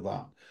back of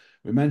that.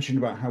 We mentioned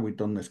about how we've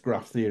done this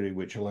graph theory,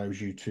 which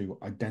allows you to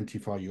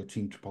identify your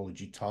team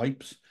topology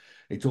types.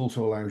 It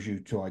also allows you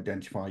to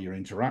identify your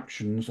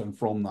interactions, and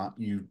from that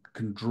you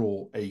can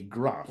draw a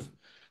graph.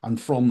 And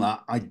from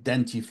that,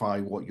 identify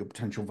what your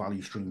potential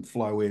value stream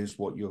flow is,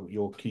 what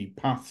your key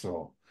paths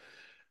are.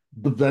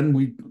 But then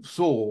we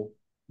saw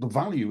the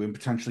value in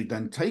potentially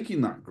then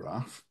taking that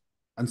graph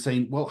and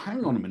saying, well,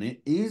 hang on a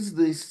minute, is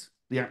this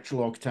the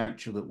actual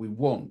architecture that we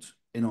want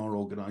in our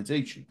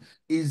organization?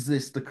 Is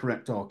this the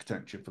correct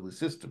architecture for the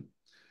system?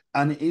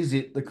 And is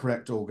it the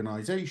correct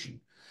organization?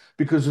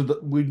 Because of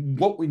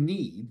what we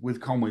need with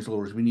Conway's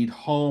law is we need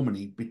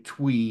harmony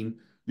between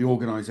the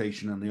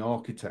organization and the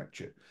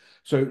architecture.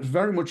 So it's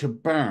very much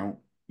about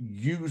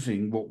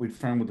using what we've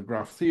found with the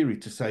graph theory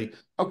to say,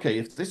 okay,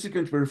 if this is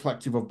going to be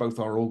reflective of both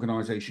our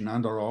organization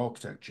and our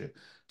architecture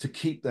to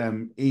keep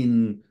them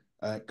in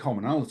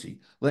commonality,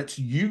 let's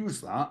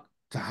use that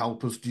to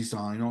help us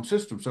design our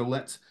system. So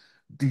let's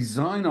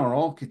design our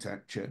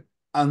architecture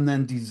and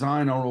then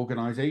design our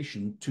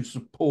organization to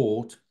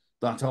support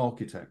that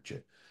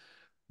architecture.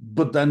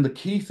 But then the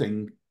key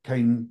thing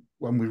came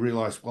when we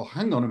realized, well,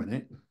 hang on a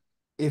minute,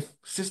 if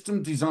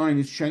system design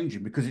is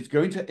changing because it's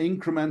going to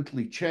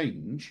incrementally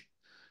change,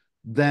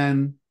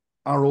 then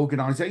our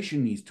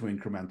organization needs to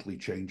incrementally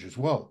change as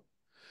well.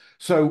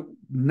 So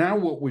now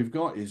what we've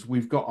got is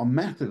we've got a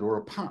method or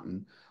a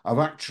pattern of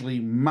actually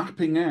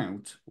mapping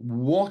out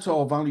what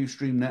our value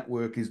stream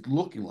network is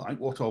looking like,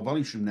 what our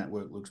value stream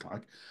network looks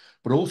like,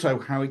 but also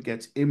how it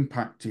gets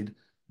impacted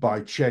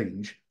by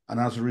change. And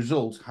as a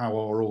result, how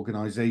our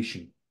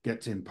organization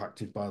gets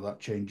impacted by that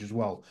change as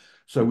well.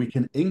 So we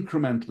can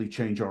incrementally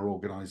change our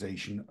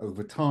organization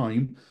over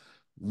time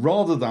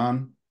rather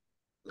than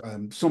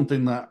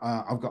something that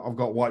I've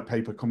got white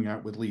paper coming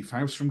out with Leaf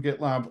House from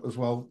GitLab as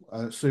well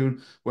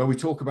soon, where we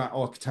talk about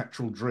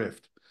architectural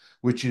drift,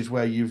 which is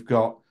where you've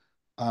got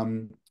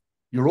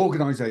your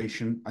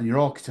organization and your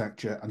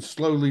architecture, and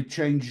slowly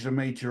changes are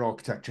made to your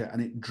architecture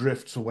and it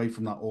drifts away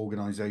from that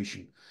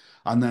organization.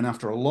 And then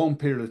after a long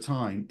period of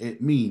time,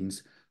 it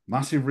means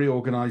massive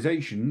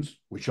reorganizations,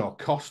 which are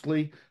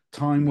costly,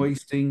 time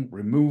wasting,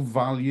 remove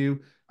value,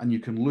 and you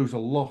can lose a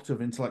lot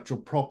of intellectual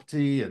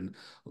property and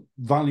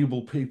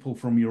valuable people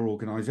from your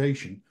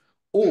organization,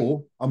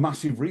 or a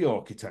massive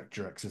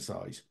re-architecture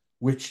exercise,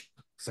 which,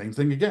 same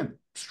thing again,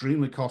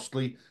 extremely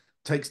costly,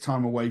 takes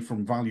time away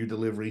from value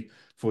delivery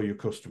for your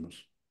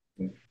customers.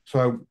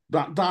 So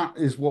that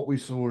is what we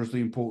saw as the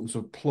importance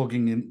of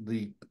plugging in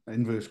the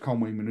inverse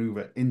Conway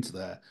maneuver into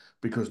there,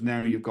 because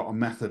now you've got a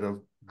method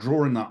of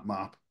drawing that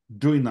map,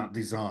 doing that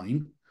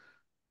design,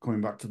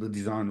 coming back to the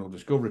design or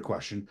discovery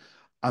question,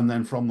 and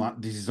then from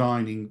that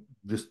designing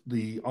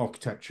the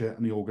architecture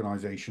and the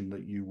organization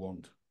that you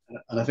want.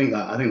 And I think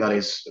that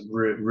is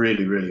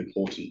really, really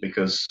important,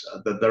 because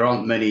there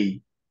aren't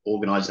many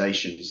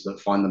organizations that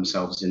find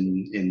themselves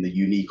in the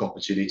unique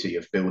opportunity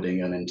of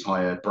building an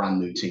entire brand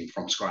new team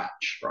from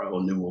scratch, right,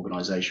 or new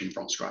organization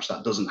from scratch.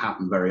 That doesn't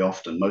happen very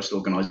often. Most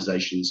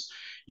organizations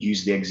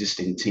use the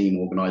existing team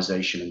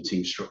organization and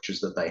team structures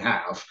that they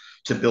have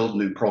to build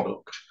new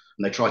product,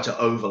 and they try to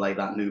overlay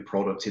that new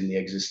product in the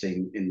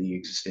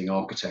existing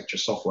architecture,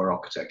 software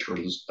architecture,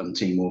 and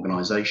team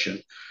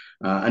organization.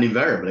 And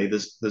invariably,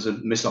 there's a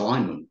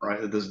misalignment,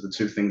 right? The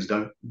two things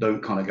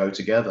don't kind of go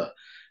together,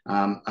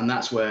 and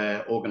that's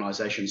where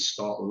organizations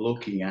start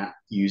looking at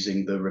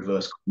using the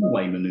reverse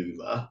Conway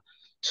maneuver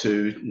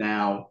to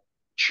now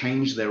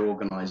change their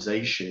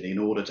organization in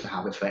order to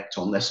have effect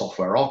on their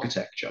software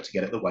architecture to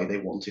get it the way they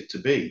want it to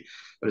be.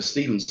 But as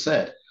Stephen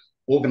said,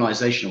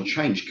 organizational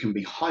change can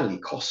be highly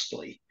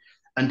costly,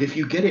 and if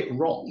you get it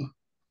wrong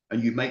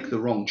and you make the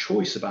wrong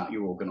choice about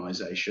your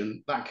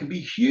organization, that can be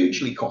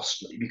hugely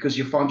costly, because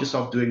you find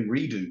yourself doing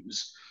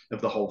redos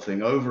of the whole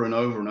thing over and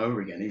over and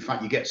over again. In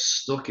fact, you get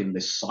stuck in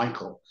this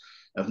cycle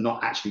of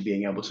not actually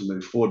being able to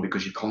move forward,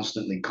 because you're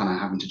constantly kind of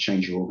having to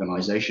change your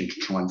organization to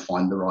try and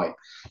find the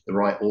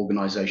right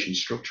organization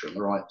structure and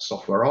the right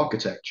software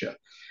architecture.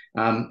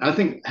 And I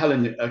think,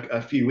 Helen,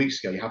 a few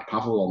weeks ago, you had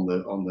Pavel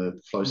on the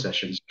Flow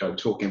Sessions show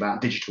talking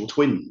about digital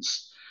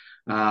twins.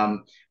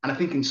 And I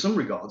think in some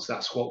regards,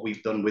 that's what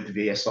we've done with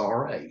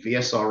VSRA.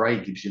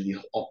 VSRA gives you the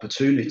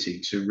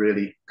opportunity to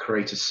really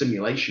create a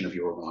simulation of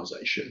your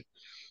organization,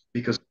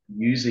 because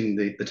using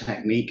the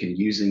technique and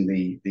using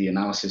the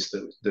analysis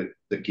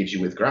that gives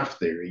you with graph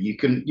theory, you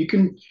can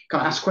kind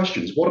of ask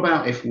questions. What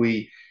about if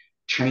we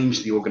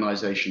changed the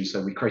organization?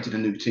 So we created a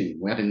new team.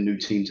 We added a new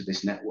team to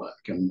this network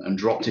and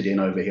dropped it in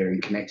over here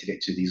and connected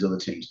it to these other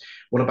teams.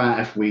 What about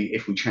if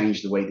we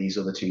changed the way these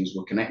other teams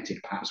were connected?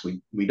 Perhaps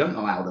we don't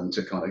allow them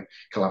to kind of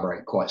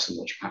collaborate quite so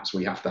much. Perhaps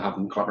we have to have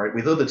them collaborate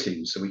with other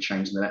teams. So we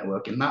change the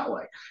network in that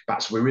way.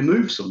 Perhaps we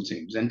remove some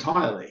teams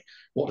entirely.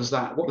 What does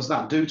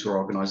that do to our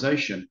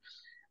organization?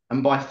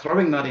 And by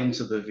throwing that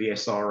into the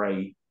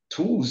VSRA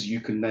tools,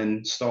 you can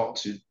then start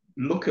to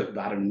look at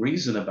that and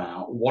reason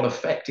about what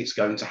effect it's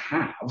going to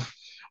have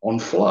on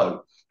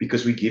flow,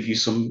 because we give you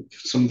some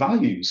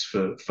values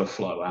for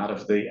flow out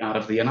of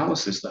the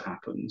analysis that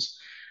happens.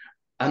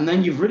 And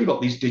then you've really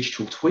got these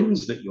digital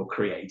twins that you're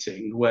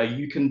creating, where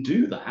you can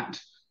do that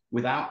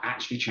without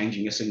actually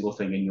changing a single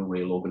thing in your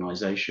real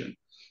organization,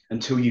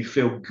 until you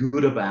feel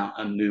good about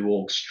a new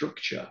org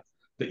structure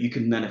that you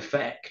can then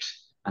affect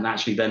and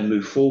actually then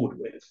move forward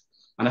with.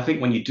 And I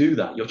think when you do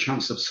that, your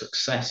chance of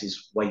success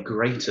is way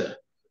greater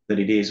than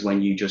it is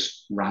when you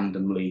just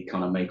randomly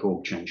kind of make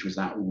org change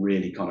without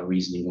really kind of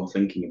reasoning or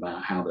thinking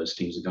about how those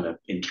teams are going to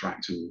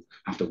interact and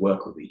have to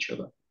work with each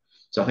other.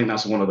 So I think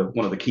that's one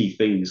of the key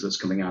things that's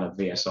coming out of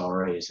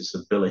VSRA, is this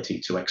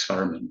ability to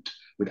experiment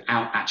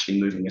without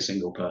actually moving a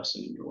single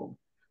person in your org.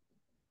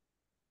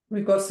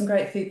 We've got some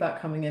great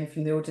feedback coming in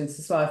from the audience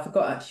as well. I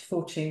forgot, actually,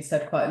 Fortune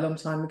said quite a long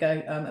time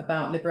ago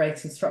about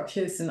liberating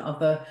structures and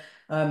other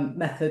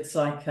methods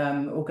like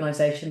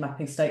organisation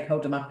mapping,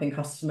 stakeholder mapping,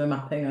 customer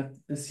mapping. I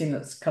assume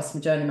that's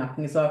customer journey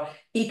mapping as well.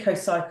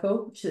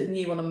 Eco-cycle, which is a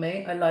new one on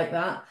me. I like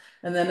that.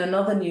 And then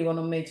another new one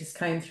on me just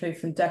came through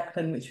from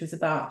Declan, which was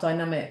about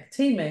dynamic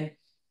teaming.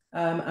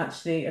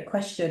 Actually, a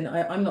question.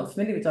 I'm not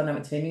familiar with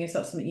dynamic teaming. Is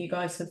that something you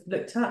guys have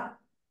looked at?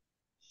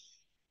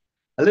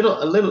 A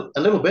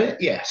little bit,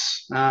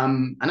 yes.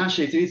 And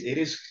actually, it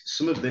is.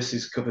 Some of this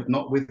is covered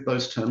not with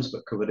those terms,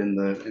 but covered in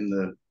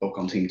the book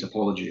on team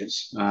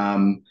topologies.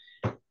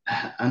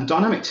 And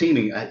dynamic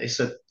teaming, that's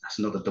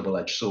another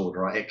double-edged sword,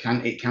 right? It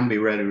can be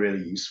really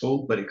really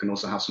useful, but it can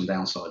also have some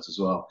downsides as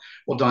well.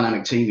 What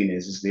dynamic teaming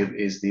is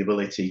the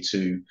ability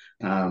to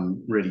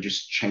really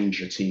just change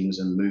your teams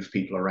and move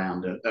people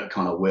around at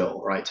kind of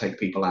will, right? Take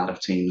people out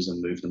of teams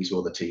and move them to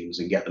other teams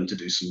and get them to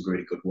do some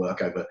really good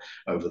work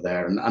over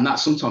there, and that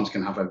sometimes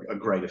can have a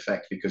great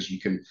effect because you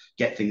can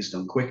get things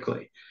done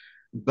quickly.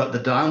 But the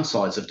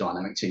downsides of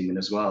dynamic teaming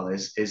as well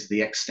is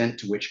the extent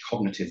to which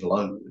cognitive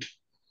load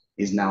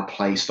is now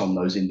placed on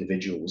those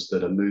individuals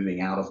that are moving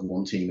out of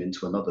one team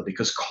into another,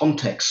 because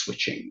context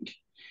switching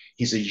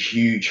is a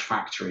huge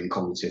factor in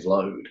cognitive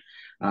load.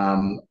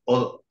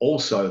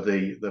 Also,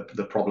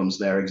 the problems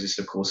there exist,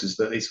 of course, is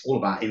that it's all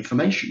about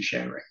information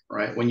sharing,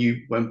 right?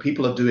 When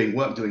people are doing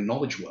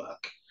knowledge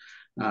work,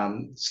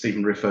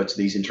 Stephen referred to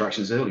these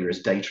interactions earlier as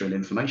data and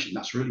information.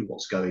 That's really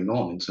what's going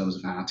on in terms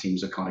of how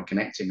teams are kind of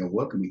connecting and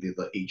working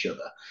with each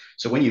other.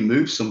 So when you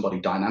move somebody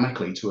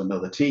dynamically to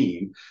another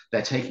team,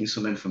 they're taking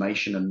some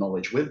information and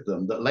knowledge with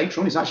them that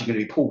later on is actually going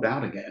to be pulled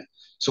out again.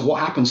 So what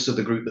happens to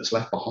the group that's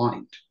left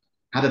behind?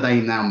 How do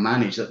they now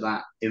manage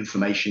that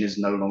information is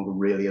no longer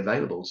really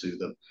available to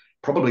them?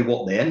 Probably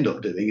what they end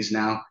up doing is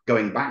now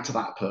going back to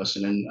that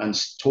person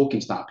and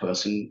talking to that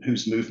person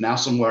who's moved now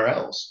somewhere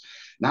else.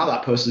 Now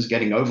that person's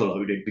getting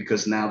overloaded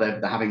because now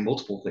they're having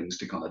multiple things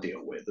to kind of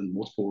deal with and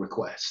multiple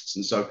requests.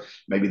 And so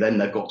maybe then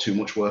they've got too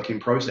much work in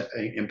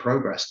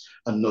progress,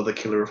 another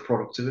killer of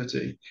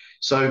productivity.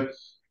 So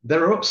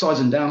there are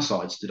upsides and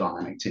downsides to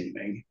dynamic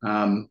teaming.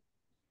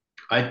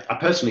 I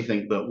personally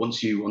think that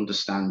once you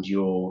understand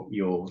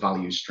your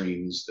value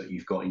streams that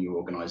you've got in your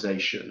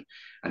organization,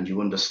 and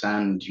you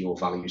understand your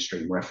value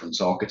stream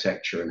reference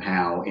architecture and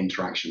how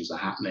interactions are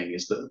happening,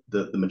 is that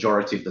the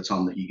majority of the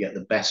time that you get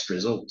the best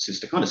results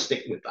is to kind of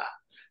stick with that,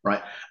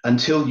 right?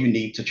 Until you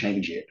need to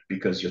change it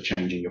because you're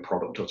changing your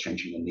product or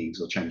changing your needs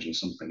or changing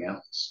something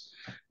else.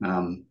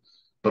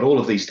 But all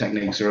of these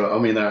techniques are, I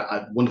mean,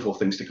 they're wonderful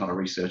things to kind of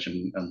research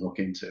and look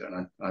into.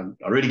 And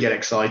I really get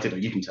excited, or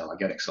you can tell I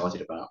get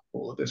excited about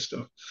all of this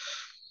stuff.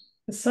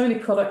 There's so many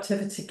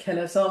productivity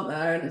killers, aren't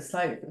there? And it's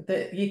like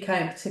the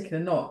UK in particular,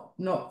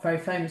 not very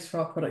famous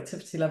for our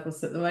productivity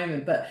levels at the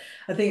moment. But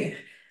I think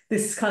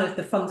this is kind of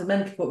the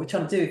fundamental of what we're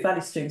trying to do with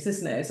value streams,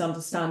 isn't it? Is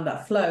understand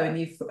that flow. And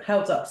you've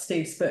held up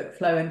Steve's book,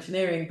 Flow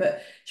Engineering.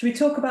 But should we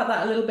talk about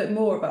that a little bit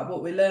more, about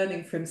what we're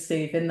learning from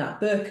Steve in that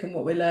book and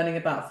what we're learning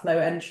about flow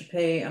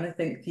entropy? And I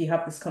think you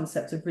have this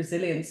concept of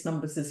resilience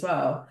numbers as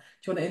well.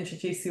 Do you want to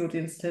introduce the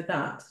audience to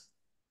that?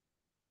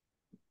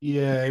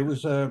 Yeah, it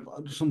was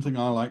something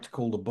I like to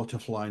call the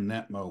butterfly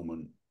net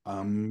moment.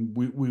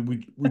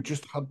 We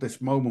just had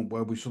this moment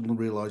where we suddenly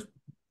realized,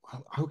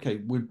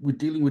 okay, we're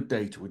dealing with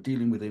data, we're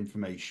dealing with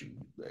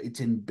information. It's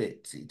in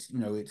bits. It's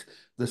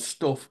the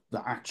stuff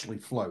that actually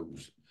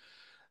flows.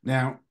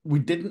 Now, we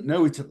didn't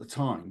know it at the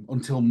time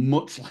until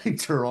much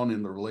later on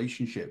in the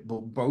relationship,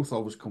 but both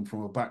of us come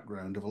from a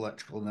background of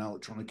electrical and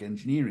electronic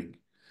engineering.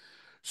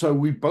 So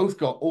we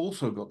both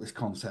also got this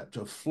concept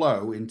of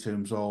flow in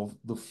terms of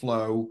the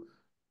flow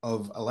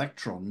of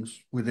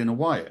electrons within a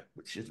wire,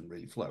 which isn't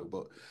really flow,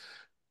 but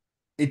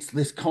it's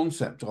this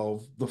concept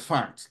of the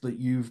fact that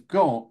you've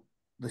got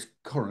this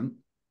current,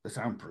 this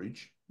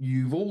amperage.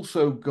 You've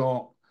also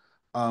got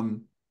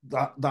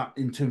that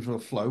in terms of a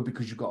flow,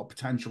 because you've got a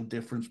potential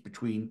difference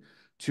between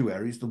two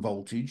areas, the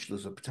voltage,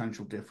 there's a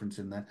potential difference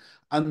in there,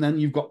 and then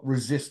you've got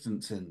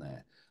resistance in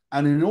there.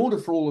 And in order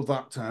for all of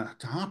that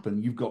to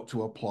happen, you've got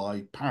to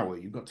apply power.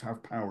 You've got to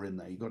have power in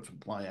there. You've got to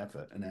apply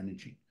effort and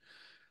energy.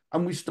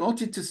 And we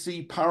started to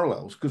see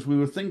parallels because we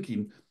were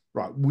thinking,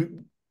 right,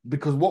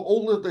 because what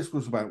all of this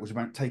was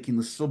about taking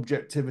the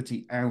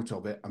subjectivity out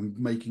of it and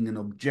making an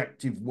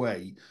objective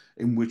way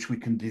in which we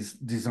can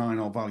design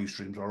our value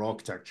streams, our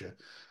architecture,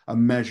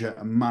 and measure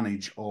and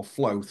manage our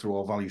flow through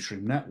our value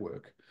stream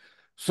network.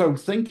 So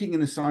thinking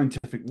in a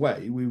scientific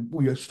way,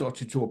 we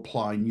started to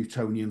apply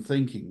Newtonian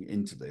thinking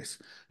into this,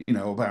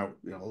 about,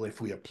 if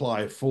we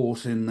apply a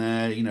force in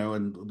there,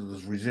 and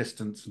there's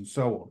resistance and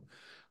so on.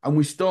 And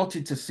we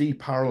started to see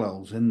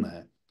parallels in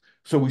there.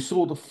 So we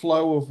saw the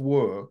flow of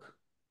work.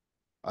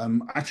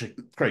 Actually,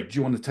 Craig, do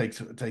you want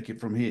to take it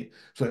from here?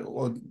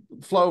 So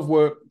flow of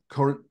work,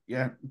 current,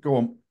 yeah, go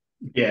on.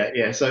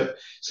 Yeah. So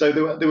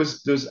there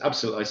was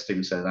absolutely, as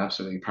Stephen said,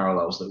 absolutely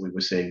parallels that we were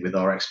seeing with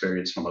our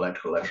experience from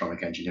electrical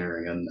electronic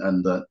engineering,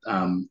 and that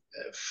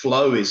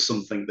flow is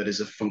something that is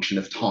a function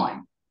of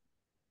time,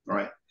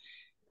 right?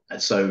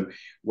 And so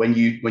when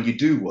you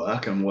do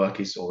work, and work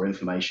is, or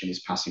information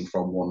is passing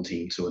from one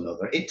team to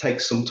another, it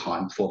takes some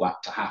time for that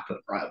to happen,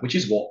 right? Which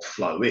is what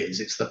flow is.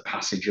 It's the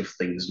passage of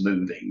things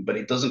moving, but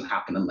it doesn't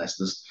happen unless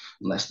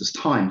there's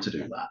time to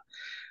do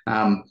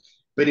that.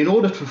 But in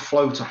order for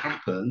flow to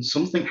happen,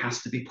 something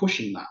has to be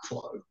pushing that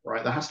flow,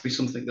 right? There has to be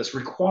something that's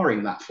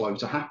requiring that flow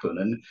to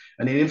happen.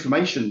 And in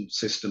information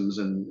systems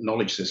and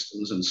knowledge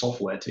systems and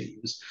software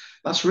teams,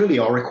 that's really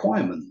our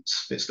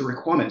requirements. It's the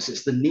requirements,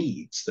 it's the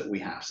needs that we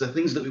have. So the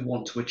things that we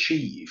want to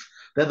achieve.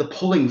 They're the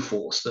pulling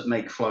force that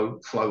make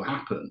flow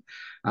happen.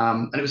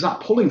 And it was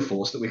that pulling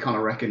force that we kind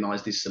of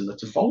recognized is similar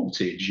to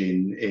voltage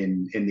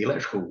in the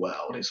electrical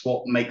world. It's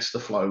what makes the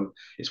flow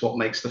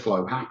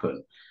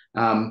happen.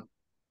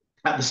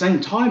 At the same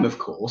time, of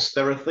course,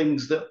 there are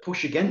things that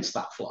push against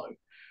that flow,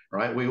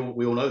 right? We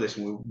all know this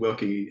when we're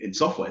working in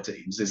software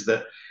teams, is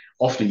that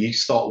often you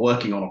start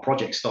working on a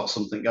project, start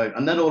something going,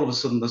 and then all of a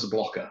sudden there's a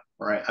blocker,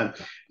 right? And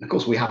of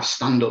course, we have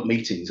stand-up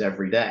meetings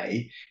every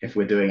day if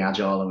we're doing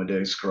Agile and we're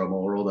doing Scrum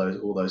or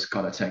all those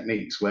kind of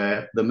techniques,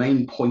 where the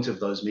main point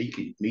of those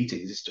meetings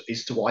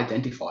is to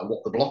identify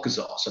what the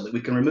blockers are so that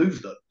we can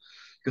remove them,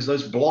 because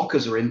those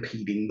blockers are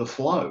impeding the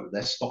flow.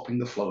 They're stopping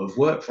the flow of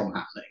work from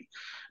happening.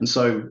 And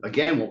so,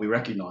 again, what we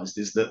recognized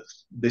is that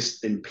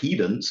this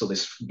impedance or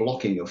this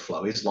blocking of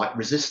flow is like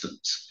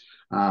resistance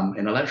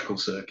in electrical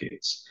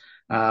circuits.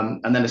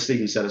 And then, as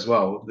Stephen said as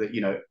well,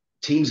 that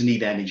teams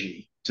need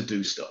energy to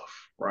do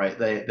stuff, right?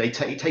 It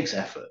takes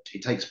effort,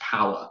 it takes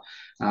power,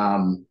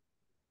 and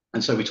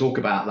so we talk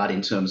about that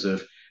in terms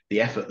of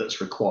the effort that's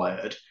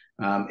required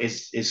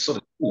is sort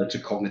of to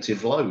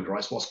cognitive load, right?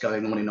 It's what's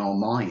going on in our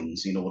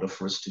minds in order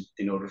for us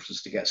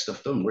to get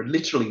stuff done. We're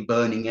literally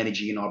burning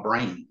energy in our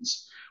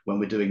brains when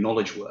we're doing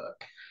knowledge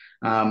work.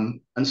 And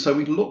so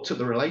we looked at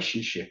the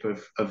relationship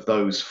of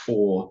those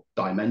four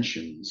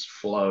dimensions: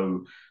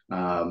 flow,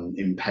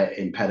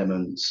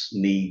 impediments,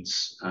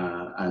 needs,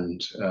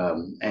 and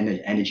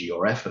energy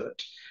or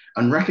effort,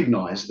 and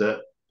recognized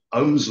that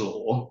Ohm's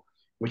law,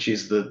 which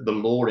is the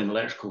law in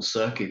electrical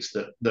circuits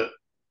that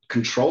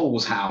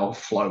controls how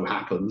flow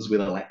happens with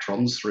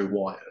electrons through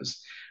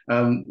wires,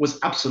 was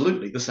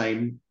absolutely the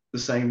same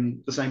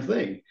thing.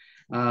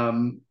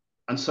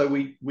 And so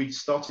we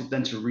started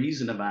then to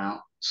reason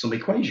about some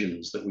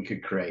equations that we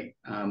could create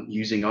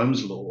using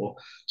Ohm's law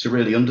to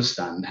really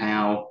understand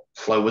how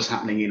flow was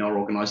happening in our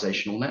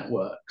organizational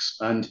networks.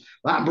 And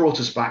that brought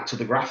us back to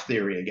the graph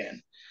theory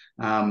again,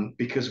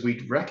 because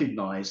we'd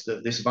recognized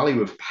that this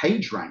value of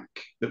page rank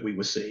that we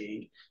were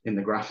seeing in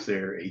the graph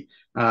theory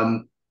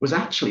was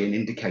actually an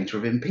indicator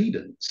of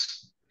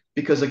impedance.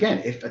 Because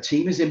again, if a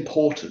team is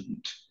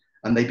important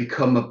and they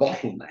become a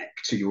bottleneck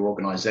to your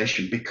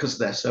organization because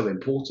they're so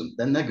important,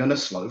 then they're going to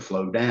slow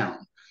flow down,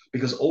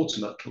 because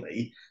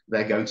ultimately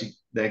they're going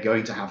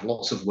to have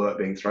lots of work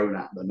being thrown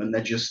at them, and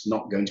they're just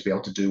not going to be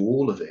able to do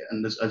all of it.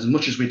 And as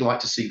much as we'd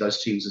like to see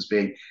those teams as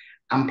being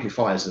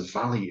amplifiers of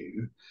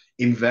value,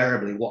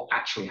 invariably what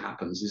actually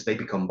happens is they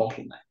become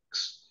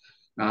bottlenecks.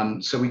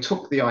 So we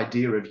took the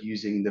idea of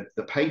using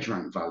the page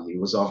rank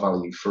value as our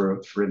value for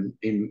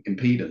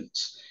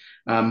impedance.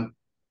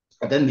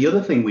 And then the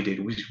other thing we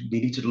did was we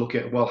needed to look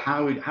at, well,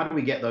 how do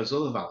we get those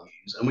other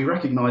values? And we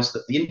recognized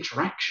that the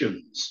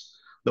interactions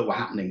that were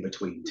happening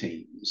between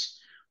teams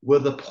were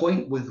the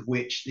point with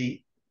which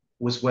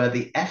where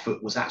the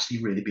effort was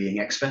actually really being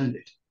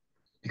expended.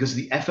 Because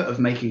the effort of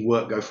making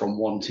work go from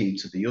one team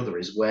to the other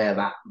is where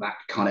that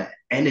kind of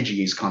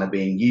energy is kind of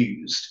being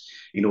used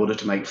in order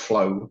to make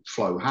flow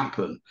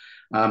happen.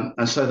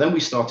 And so then we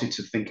started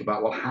to think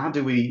about, well, how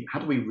do we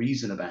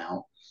reason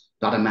about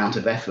that amount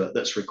of effort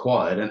that's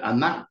required?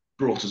 And that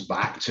brought us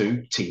back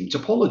to team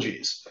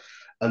topologies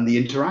and the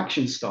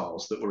interaction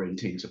styles that were in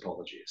team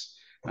topologies.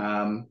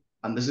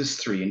 And there's this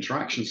three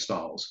interaction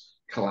styles: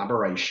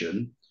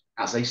 collaboration,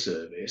 as a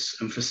service,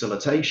 and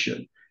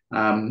facilitation.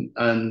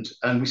 And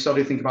we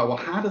started thinking about, well,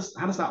 how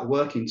does that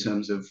work in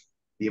terms of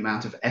the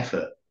amount of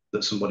effort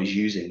that somebody's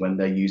using when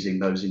they're using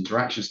those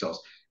interaction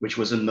styles, which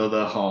was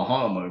another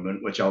ha-ha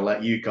moment, which I'll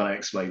let you kind of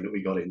explain that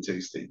we got into,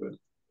 Stephen.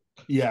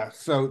 Yeah,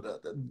 so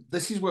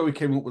this is where we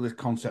came up with this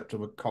concept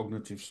of a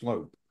cognitive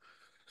slope,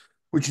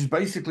 which is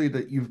basically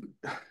that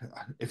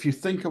if you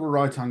think of a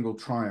right angle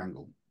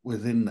triangle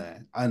within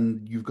there,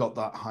 and you've got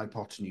that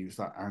hypotenuse,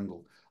 that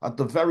angle, at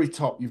the very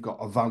top, you've got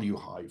a value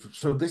hive.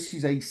 So this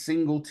is a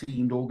single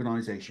teamed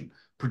organization,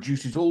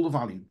 produces all the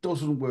value,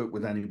 doesn't work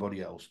with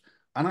anybody else,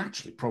 and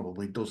actually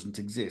probably doesn't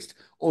exist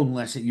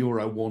unless you're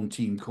a one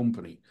team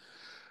company.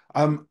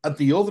 At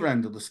the other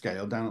end of the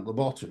scale, down at the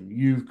bottom,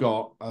 you've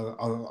got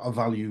a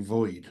value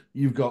void.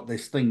 You've got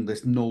this thing,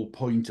 this null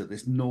pointer,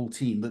 this null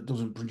team that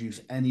doesn't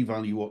produce any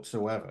value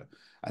whatsoever.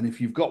 And if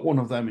you've got one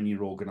of them in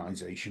your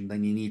organization,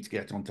 then you need to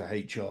get onto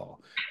HR.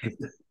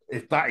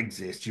 If that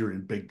exists, you're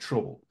in big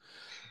trouble.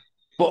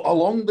 But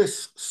along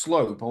this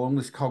slope, along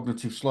this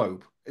cognitive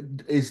slope,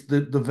 is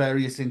the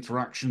various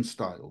interaction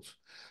styles.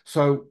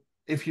 So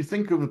if you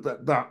think of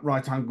that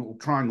right angle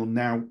triangle,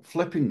 now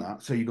flipping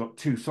that, so you've got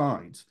two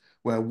sides,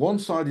 where one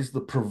side is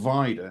the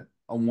provider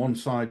and one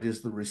side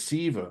is the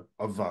receiver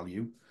of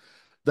value,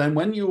 then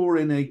when you're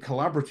in a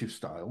collaborative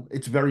style,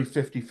 it's very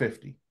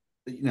 50-50.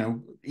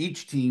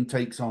 Each team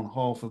takes on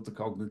half of the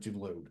cognitive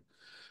load.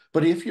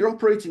 But if you're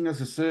operating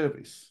as a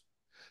service,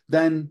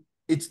 then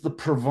it's the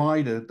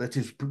provider that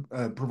is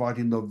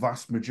providing the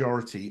vast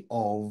majority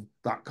of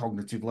that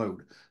cognitive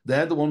load.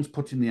 They're the ones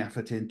putting the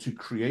effort in to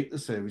create the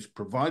service,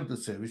 provide the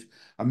service,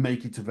 and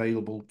make it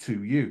available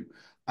to you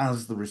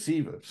as the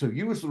receiver. So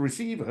you as the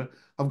receiver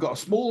have got a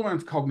small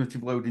amount of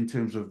cognitive load in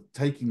terms of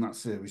taking that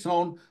service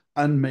on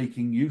and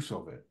making use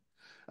of it.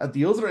 At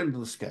the other end of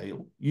the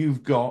scale,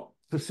 you've got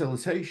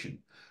facilitation.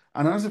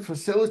 And as a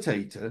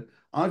facilitator,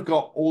 I've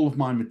got all of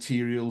my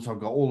materials, I've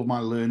got all of my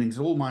learnings,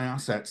 all my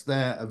assets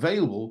there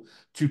available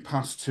to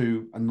pass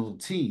to another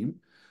team.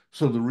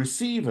 So the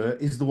receiver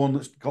is the one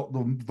that's got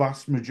the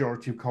vast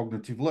majority of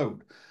cognitive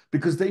load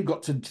because they've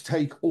got to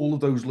take all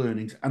of those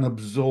learnings and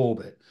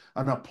absorb it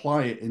and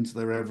apply it into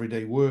their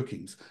everyday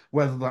workings,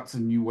 whether that's a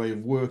new way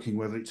of working,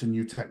 whether it's a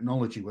new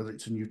technology, whether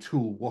it's a new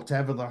tool,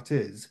 whatever that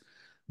is,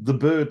 the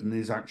burden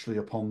is actually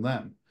upon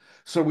them.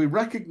 So we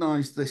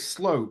recognize this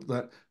slope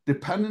that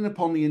depending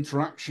upon the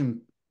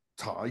interaction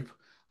type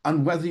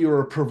and whether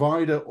you're a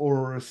provider or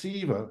a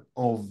receiver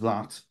of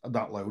that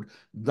load,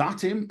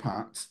 that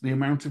impacts the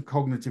amount of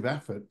cognitive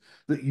effort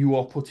that you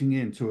are putting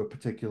into a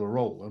particular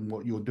role and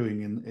what you're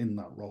doing in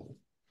that role.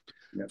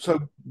 Yeah.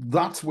 So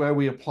that's where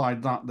we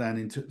applied that then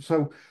into.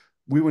 So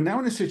we were now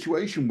in a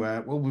situation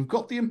where, well, we've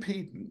got the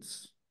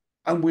impedance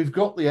and we've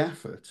got the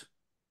effort.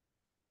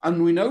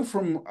 And we know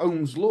from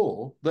Ohm's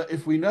law that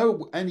if we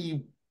know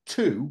any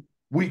two,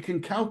 we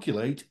can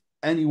calculate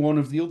any one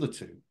of the other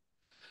two.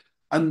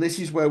 And this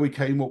is where we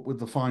came up with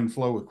the fine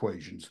flow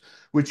equations,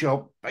 which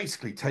are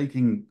basically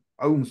taking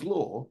Ohm's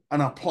law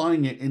and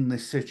applying it in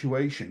this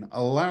situation,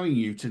 allowing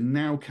you to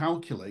now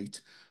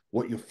calculate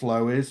what your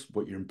flow is,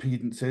 what your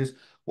impedance is,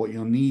 what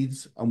your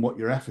needs, and what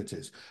your effort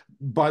is.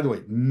 By the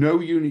way,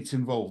 no units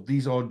involved.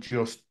 These are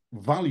just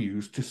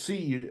values to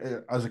see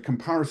as a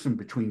comparison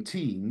between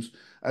teams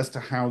as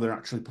to how they're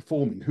actually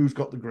performing, who's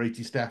got the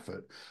greatest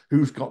effort,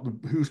 who's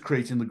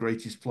creating the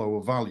greatest flow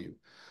of value.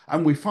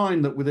 And we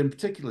find that within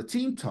particular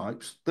team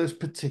types, there's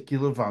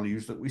particular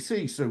values that we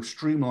see. So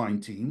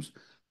streamlined teams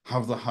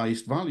have the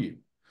highest value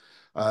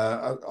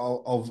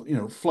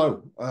of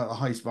flow,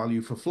 highest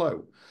value for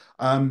flow.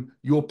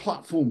 Your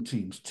platform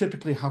teams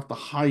typically have the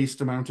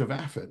highest amount of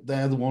effort.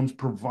 They're the ones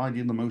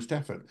providing the most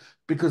effort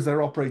because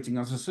they're operating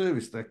as a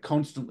service. They're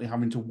constantly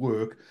having to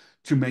work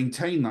to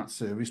maintain that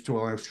service to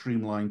allow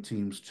streamlined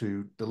teams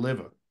to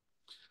deliver.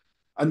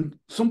 And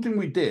something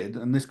we did,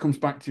 and this comes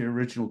back to your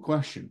original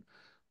question,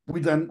 we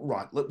then,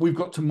 right, look, we've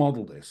got to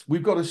model this.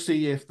 We've got to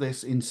see if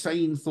this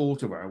insane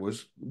thought of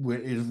ours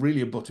is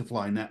really a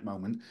butterfly net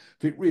moment,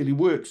 if it really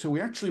works. So we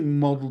actually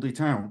modeled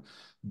it out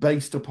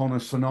based upon a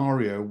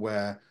scenario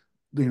where,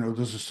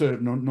 there's a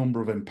certain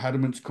number of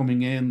impediments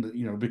coming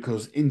in,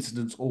 because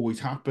incidents always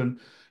happen,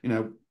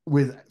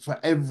 for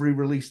every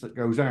release that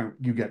goes out,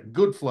 you get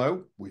good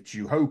flow, which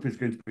you hope is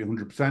going to be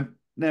 100%,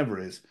 never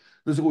is.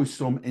 There's always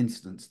some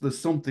instance. There's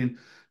something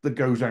that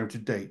goes out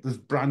of date. There's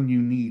brand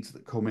new needs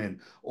that come in,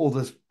 or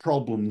there's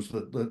problems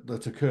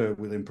that occur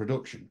within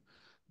production.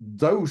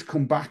 Those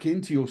come back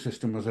into your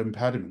system as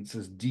impediments,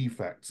 as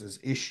defects, as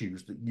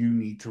issues that you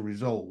need to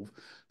resolve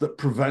that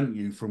prevent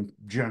you from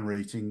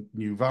generating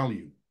new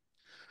value.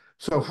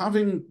 So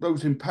having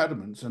those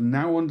impediments and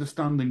now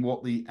understanding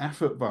what the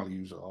effort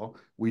values are,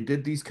 we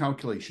did these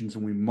calculations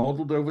and we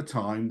modeled over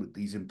time with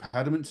these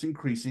impediments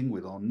increasing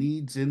with our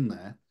needs in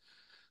there.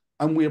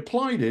 And we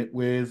applied it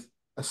with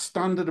a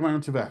standard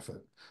amount of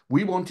effort.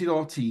 We wanted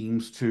our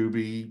teams to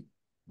be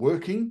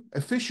working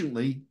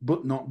efficiently,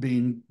 but not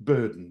being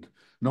burdened,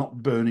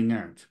 not burning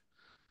out.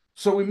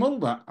 So we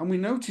modeled that and we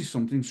noticed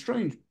something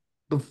strange.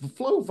 The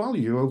flow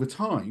value over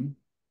time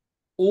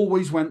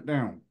always went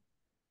down.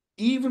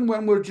 Even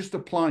when we're just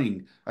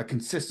applying a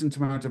consistent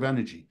amount of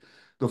energy,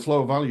 the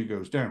flow value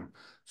goes down.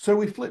 So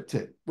we flipped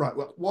it. Right,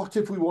 well, what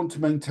if we want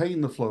to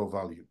maintain the flow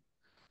value?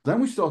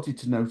 Then we started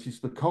to notice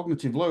the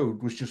cognitive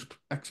load was just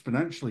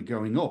exponentially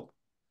going up.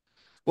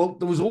 Well,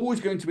 there was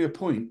always going to be a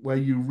point where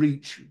you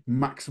reach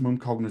maximum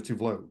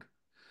cognitive load.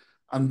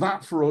 And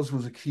that for us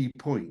was a key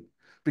point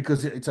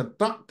because it's at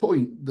that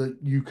point that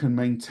you can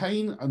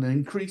maintain an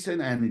increase in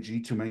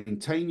energy to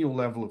maintain your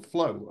level of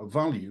flow, of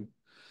value.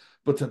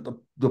 But at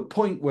the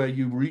point where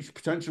you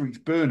potentially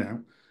reach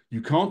burnout,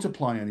 you can't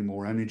apply any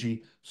more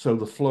energy. So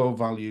the flow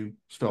value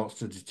starts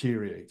to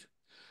deteriorate.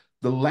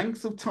 The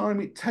length of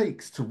time it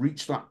takes to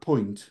reach that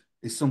point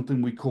is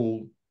something we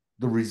call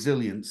the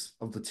resilience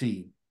of the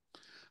team.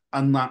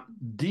 And that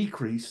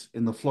decrease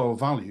in the flow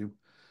of value,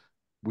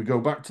 we go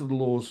back to the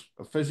laws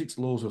of physics,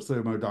 laws of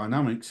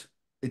thermodynamics,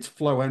 it's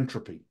flow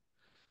entropy.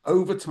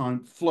 Over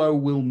time, flow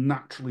will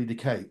naturally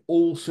decay.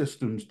 All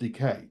systems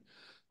decay.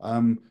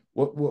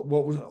 What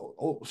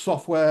was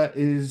software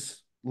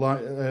is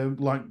like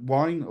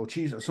wine or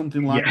cheese or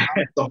something like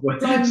that. Software,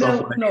 It's like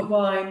software. milk, not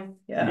wine.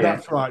 Yeah.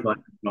 That's right.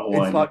 Not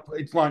wine.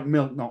 It's like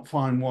milk, not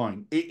fine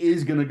wine. It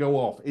is going to go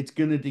off. It's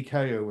going to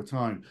decay over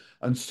time,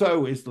 and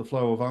so is the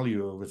flow of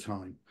value over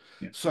time.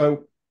 Yeah.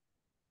 So,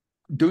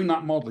 doing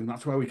that modeling,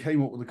 that's where we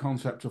came up with the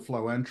concept of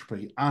flow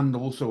entropy, and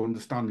also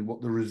understanding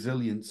what the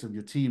resilience of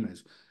your team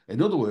is.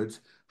 In other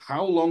words,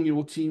 how long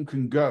your team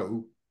can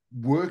go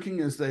working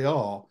as they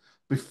are,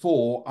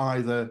 before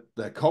either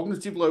their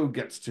cognitive load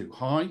gets too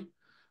high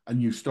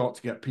and you start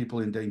to get people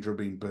in danger of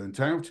being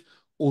burnt out,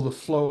 or the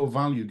flow of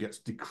value gets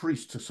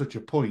decreased to such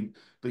a point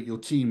that your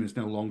team is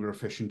no longer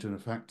efficient and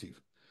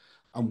effective.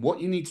 And what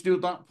you need to do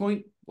at that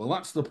point, well,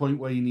 that's the point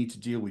where you need to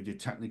deal with your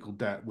technical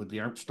debt, with the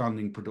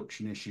outstanding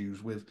production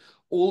issues, with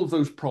all of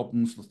those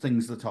problems, the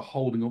things that are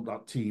holding up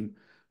that team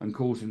and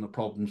causing the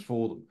problems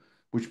for them.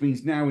 Which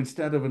means now,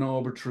 instead of an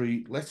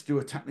arbitrary, let's do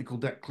a technical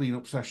debt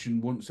cleanup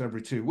session once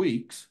every 2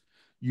 weeks,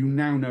 you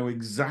now know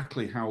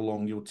exactly how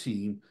long your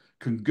team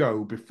can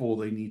go before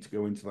they need to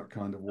go into that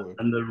kind of work.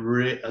 And the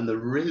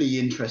really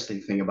interesting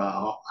thing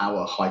about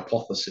our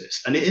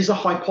hypothesis, and it is a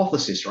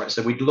hypothesis, right?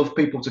 So we'd love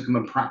people to come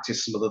and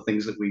practice some of the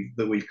things that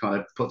we've kind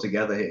of put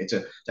together here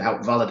to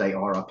help validate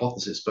our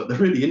hypothesis. But the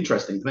really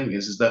interesting thing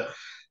is that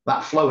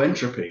flow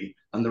entropy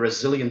and the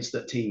resilience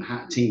that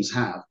teams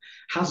have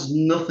has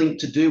nothing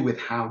to do with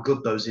how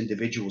good those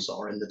individuals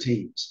are in the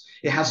teams.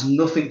 It has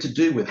nothing to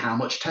do with how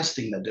much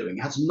testing they're doing.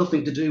 It has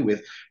nothing to do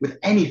with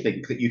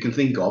anything that you can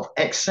think of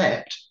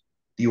except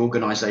the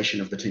organization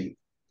of the team,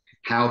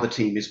 how the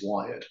team is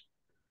wired,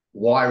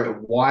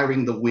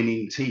 wiring the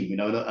winning team. You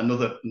know,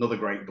 another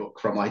great book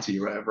from IT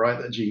Rev, right,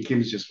 that Gene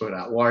Kim's just put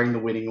out, Wiring the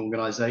Winning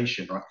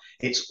Organization, right?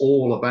 It's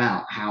all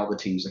about how the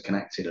teams are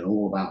connected and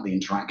all about the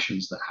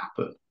interactions that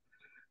happen,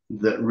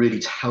 that really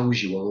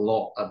tells you a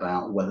lot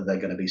about whether they're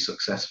going to be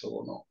successful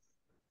or not.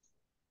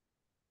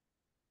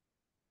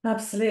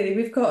 Absolutely.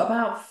 We've got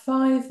about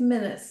 5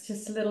 minutes,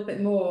 just a little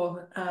bit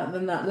more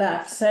than that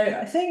left. So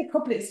I think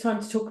probably it's time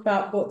to talk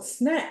about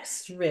what's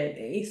next,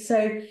 really.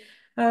 So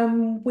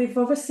we've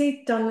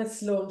obviously done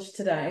this launch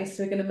today,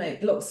 so we're going to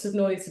make lots of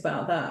noise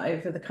about that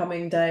over the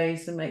coming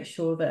days and make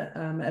sure that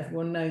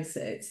everyone knows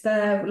that it's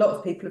there. A lot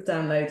of people have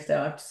downloaded it.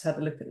 I've just had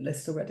a look at the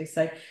list already.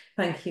 So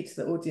thank you to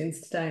the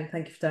audience today and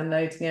thank you for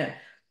downloading it.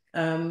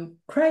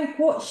 Craig,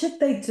 what should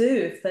they do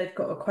if they've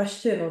got a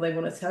question or they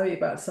want to tell you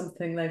about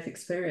something they've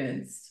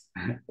experienced?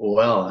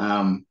 Well,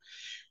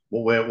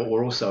 what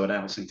we're also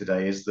announcing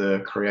today is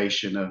the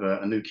creation of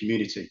a new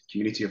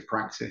community of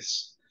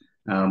practice,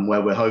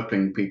 where we're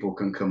hoping people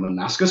can come and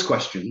ask us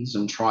questions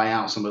and try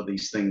out some of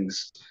these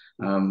things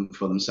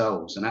for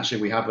themselves. And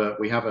actually, we have a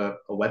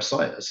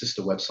website, a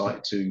sister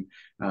website to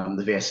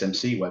the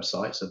VSMC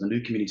website. So the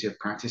new community of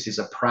practice is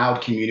a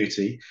proud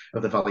community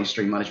of the Value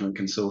Stream Management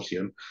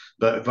Consortium.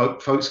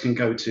 But folks can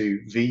go to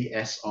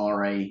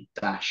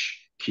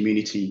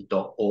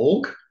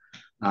VSRA-community.org.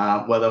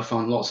 Where they'll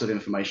find lots of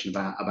information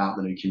about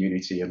the new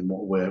community and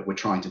what we're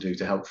trying to do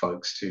to help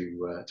folks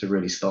to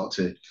really start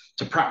to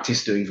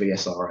practice doing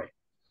VSRA.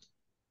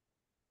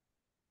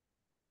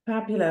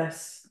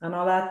 Fabulous. And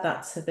I'll add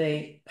that to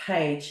the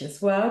page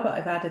as well, but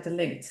I've added a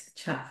link to the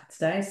chat for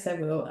today, so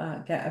we'll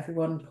get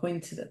everyone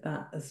pointed at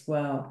that as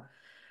well.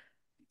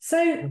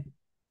 So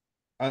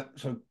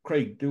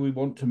Craig, do we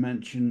want to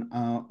mention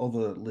our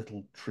other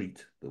little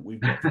treat that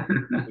we've got, which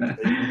they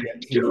can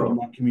get to from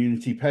that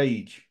community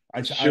page?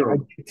 I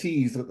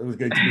teased that there was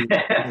going to be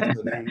this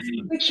announcement.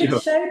 We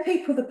could show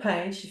people the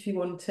page if you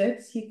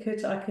wanted.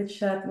 I could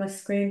share my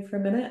screen for a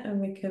minute and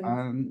we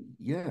can.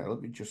 Yeah,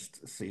 let me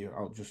just see.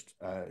 I'll just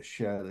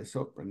share this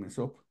up, bring this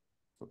up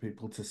for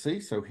people to see.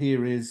 So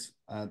here is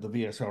the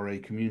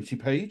VSRA community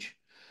page.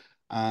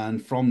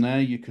 And from there,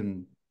 you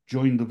can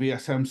join the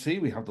VSMC.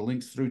 We have the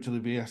links through to the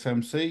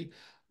VSMC,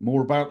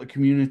 more about the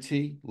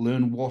community,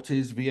 learn what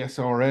is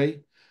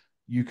VSRA.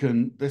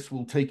 This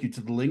will take you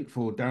to the link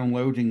for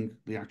downloading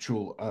the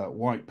actual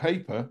white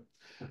paper,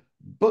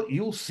 but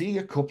you'll see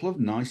a couple of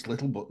nice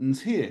little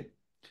buttons here.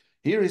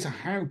 Here is a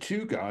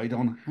how-to guide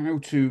on how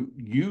to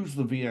use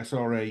the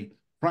VSRA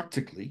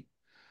practically.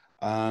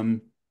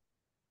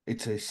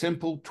 It's a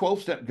simple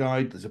 12-step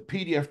guide. There's a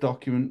PDF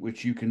document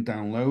which you can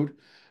download,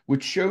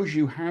 which shows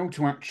you how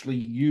to actually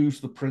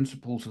use the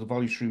principles of the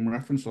value stream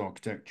reference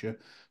architecture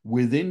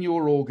within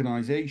your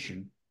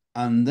organization,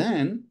 and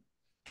then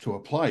to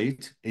apply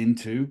it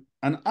into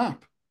an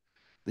app.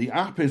 The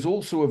app is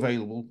also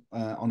available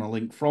on a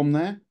link from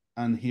there,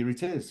 and here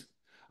it is.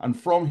 And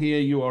from here,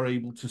 you are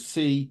able to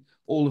see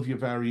all of your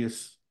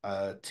various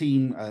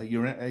team.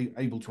 You're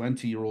able to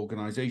enter your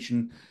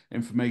organization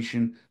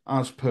information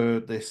as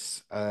per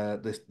this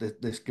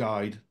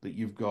guide that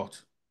you've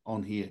got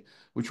on here,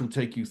 which will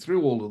take you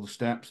through all of the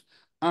steps.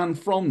 And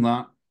from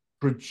that,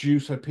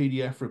 produce a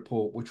PDF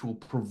report, which will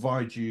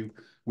provide you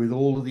with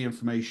all of the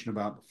information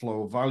about the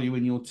flow of value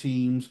in your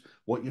teams,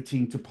 what your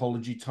team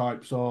topology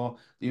types are,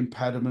 the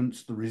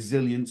impediments, the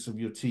resilience of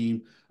your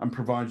team, and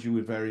provide you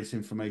with various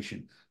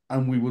information.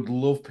 And we would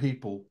love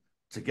people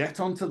to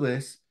get onto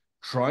this,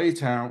 try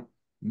it out,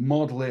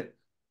 model it,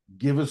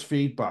 give us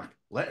feedback.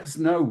 Let us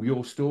know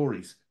your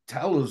stories.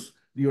 Tell us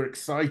your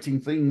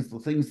exciting things, the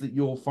things that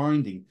you're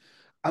finding.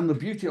 And the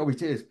beauty of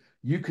it is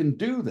you can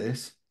do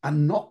this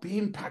and not be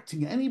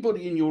impacting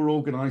anybody in your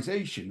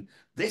organization.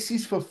 This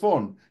is for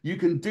fun. You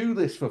can do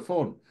this for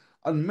fun.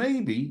 And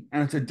maybe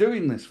out of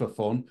doing this for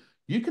fun,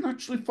 you can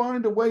actually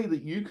find a way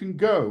that you can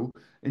go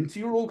into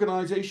your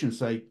organization and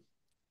say,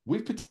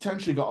 we've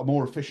potentially got a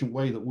more efficient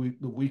way that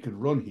we could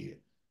run here.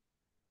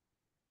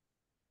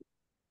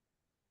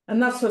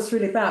 And that's what's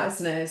really about,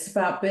 isn't it? It's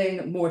about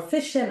being more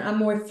efficient and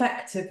more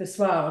effective as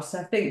well. So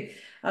I think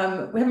we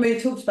haven't really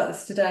talked about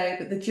this today,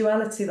 but the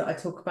duality that I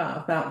talk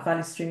about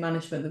value stream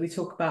management, that we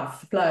talk about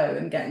flow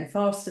and getting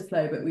faster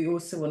flow, but we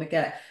also want to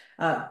get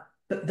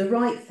the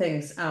right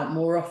things out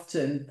more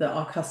often that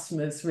our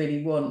customers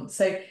really want.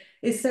 So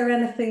is there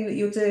anything that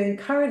you're doing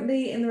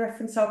currently in the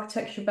reference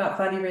architecture about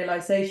value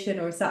realization,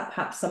 or is that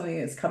perhaps something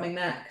that's coming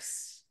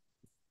next?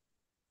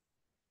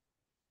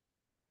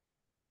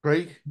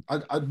 Craig,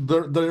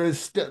 there is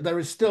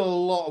still a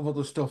lot of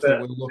other stuff that But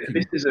we're looking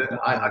this at. is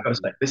I got to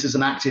say, this is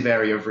an active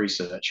area of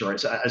research, right?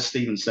 So as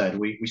Stephen said,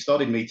 we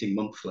started meeting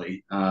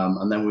monthly,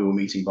 and then we were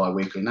meeting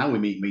bi-weekly. Now we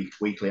meet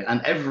weekly,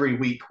 and every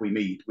week we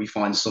meet, we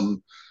find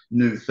some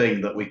new thing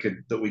that we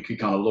could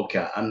kind of look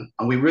at, and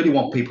we really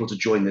want people to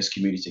join this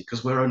community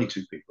because we're only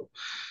two people.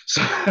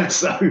 So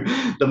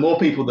the more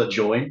people that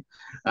join,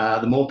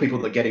 the more people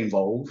that get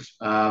involved,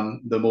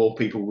 the more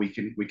people we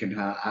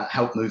can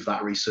help move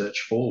that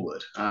research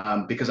forward.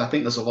 Because I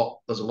think there's a lot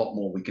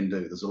more we can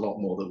do. There's a lot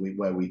more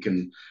where we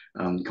can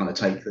kind of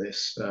take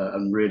this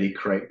and really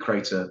create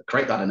that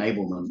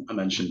enablement I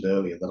mentioned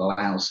earlier that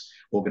allows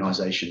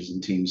organizations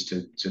and teams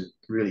to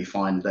really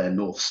find their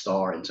North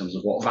Star in terms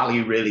of what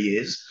value really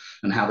is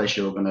and how they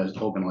should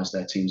organize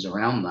their teams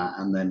around that,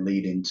 and then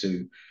lead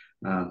into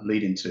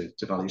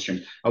value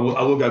stream. I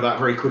will go back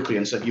very quickly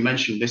and say you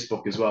mentioned this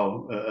book as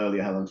well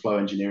earlier, Helen, Flow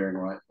Engineering,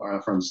 right, by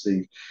our friend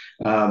Steve.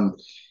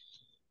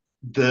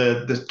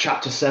 The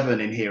chapter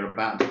 7 in here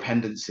about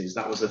dependencies,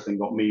 that was the thing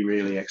got me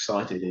really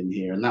excited in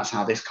here, and that's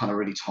how this kind of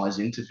really ties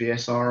into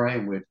VSRA,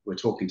 and we're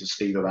talking to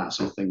Steve about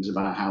some things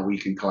about how we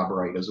can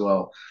collaborate as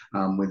well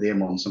with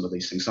him on some of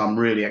these things. So I'm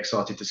really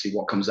excited to see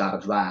what comes out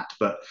of that,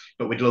 but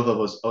we'd love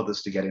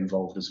others to get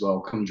involved as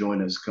well. Come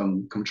join us,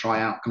 come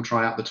try out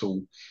the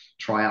tool,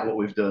 try out what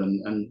we've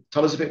done, and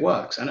tell us if it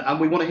works. And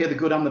we want to hear the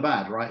good and the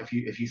bad, right? If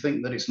you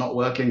think that it's not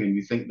working and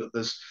you think that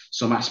there's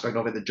some aspect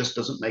of it that just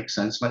doesn't make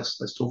sense,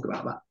 let's talk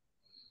about that.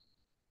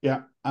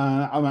 Yeah,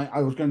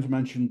 I was going to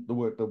mention the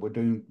work that we're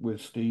doing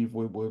with Steve.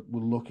 We're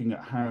looking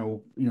at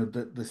how,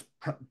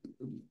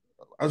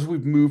 as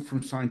we've moved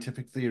from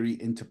scientific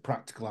theory into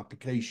practical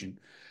application,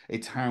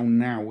 it's how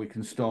now we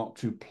can start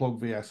to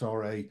plug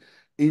VSRA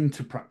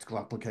into practical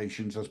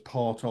applications as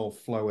part of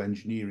flow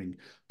engineering,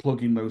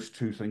 plugging those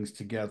two things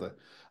together.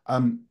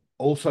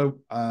 Also,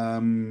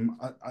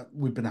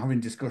 we've been having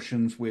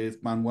discussions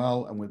with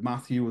Manuel and with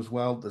Matthew as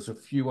well. There's a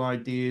few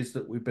ideas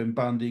that we've been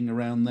bandying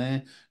around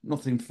there,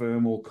 nothing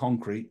firm or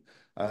concrete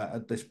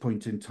at this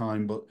point in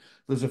time, but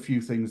there's a few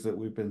things that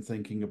we've been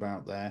thinking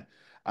about there.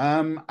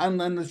 And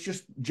then there's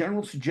just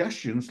general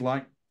suggestions,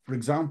 like, for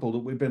example, that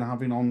we've been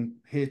having on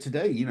here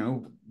today,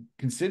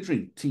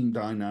 considering team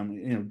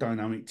dynamic,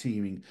 dynamic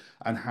teaming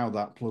and how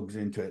that plugs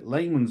into it.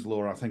 Layman's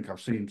law, I think I've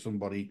seen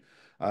somebody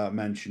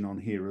mention on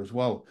here as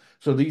well.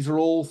 So these are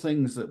all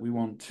things that we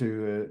want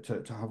to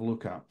have a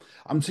look at.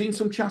 I'm seeing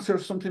some chatter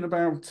of something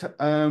about.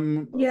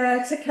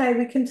 Yeah, it's okay.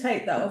 We can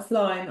take that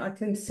offline. I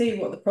can see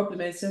what the problem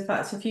is. In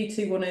fact, if you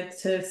two wanted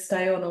to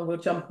stay on, or we'll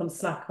jump on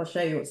Slack, I'll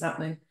show you what's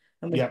happening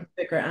and we Yeah. can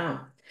figure it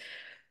out.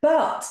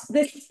 But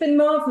this has been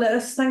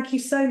marvellous. Thank you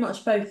so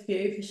much, both of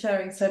you, for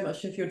sharing so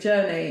much of your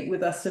journey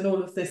with us and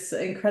all of this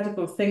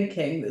incredible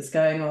thinking that's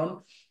going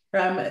on.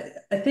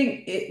 I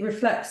think it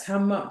reflects how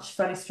much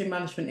value stream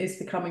management is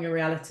becoming a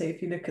reality.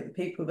 If you look at the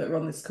people that are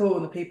on this call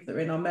and the people that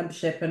are in our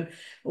membership and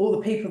all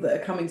the people that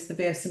are coming to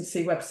the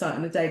VSMC website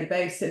on a daily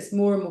basis,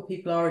 more and more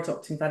people are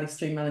adopting value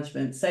stream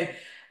management. So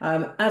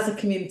as a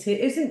community,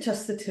 it isn't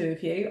just the two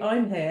of you.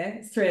 I'm here,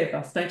 it's three of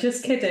us. No,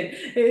 just kidding.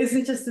 It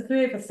isn't just the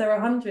three of us. There are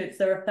hundreds,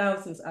 there are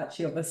thousands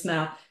actually of us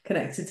now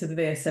connected to the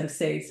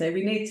VSMC. So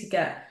we need to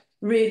get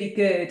really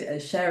good at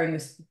sharing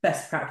this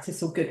best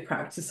practice, or good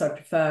practice I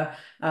prefer,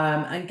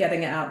 and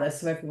getting it out there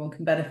so everyone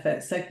can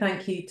benefit. So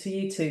thank you to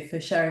you two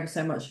for sharing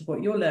so much of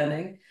what you're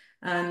learning.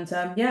 And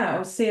yeah,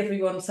 I'll see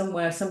everyone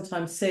somewhere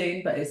sometime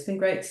soon, but it's been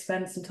great to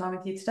spend some time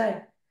with you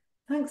today.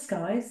 Thanks,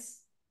 guys.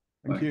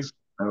 Thank you.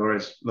 No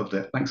worries. Loved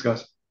it. Thanks,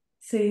 guys.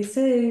 See you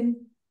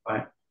soon.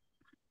 Bye.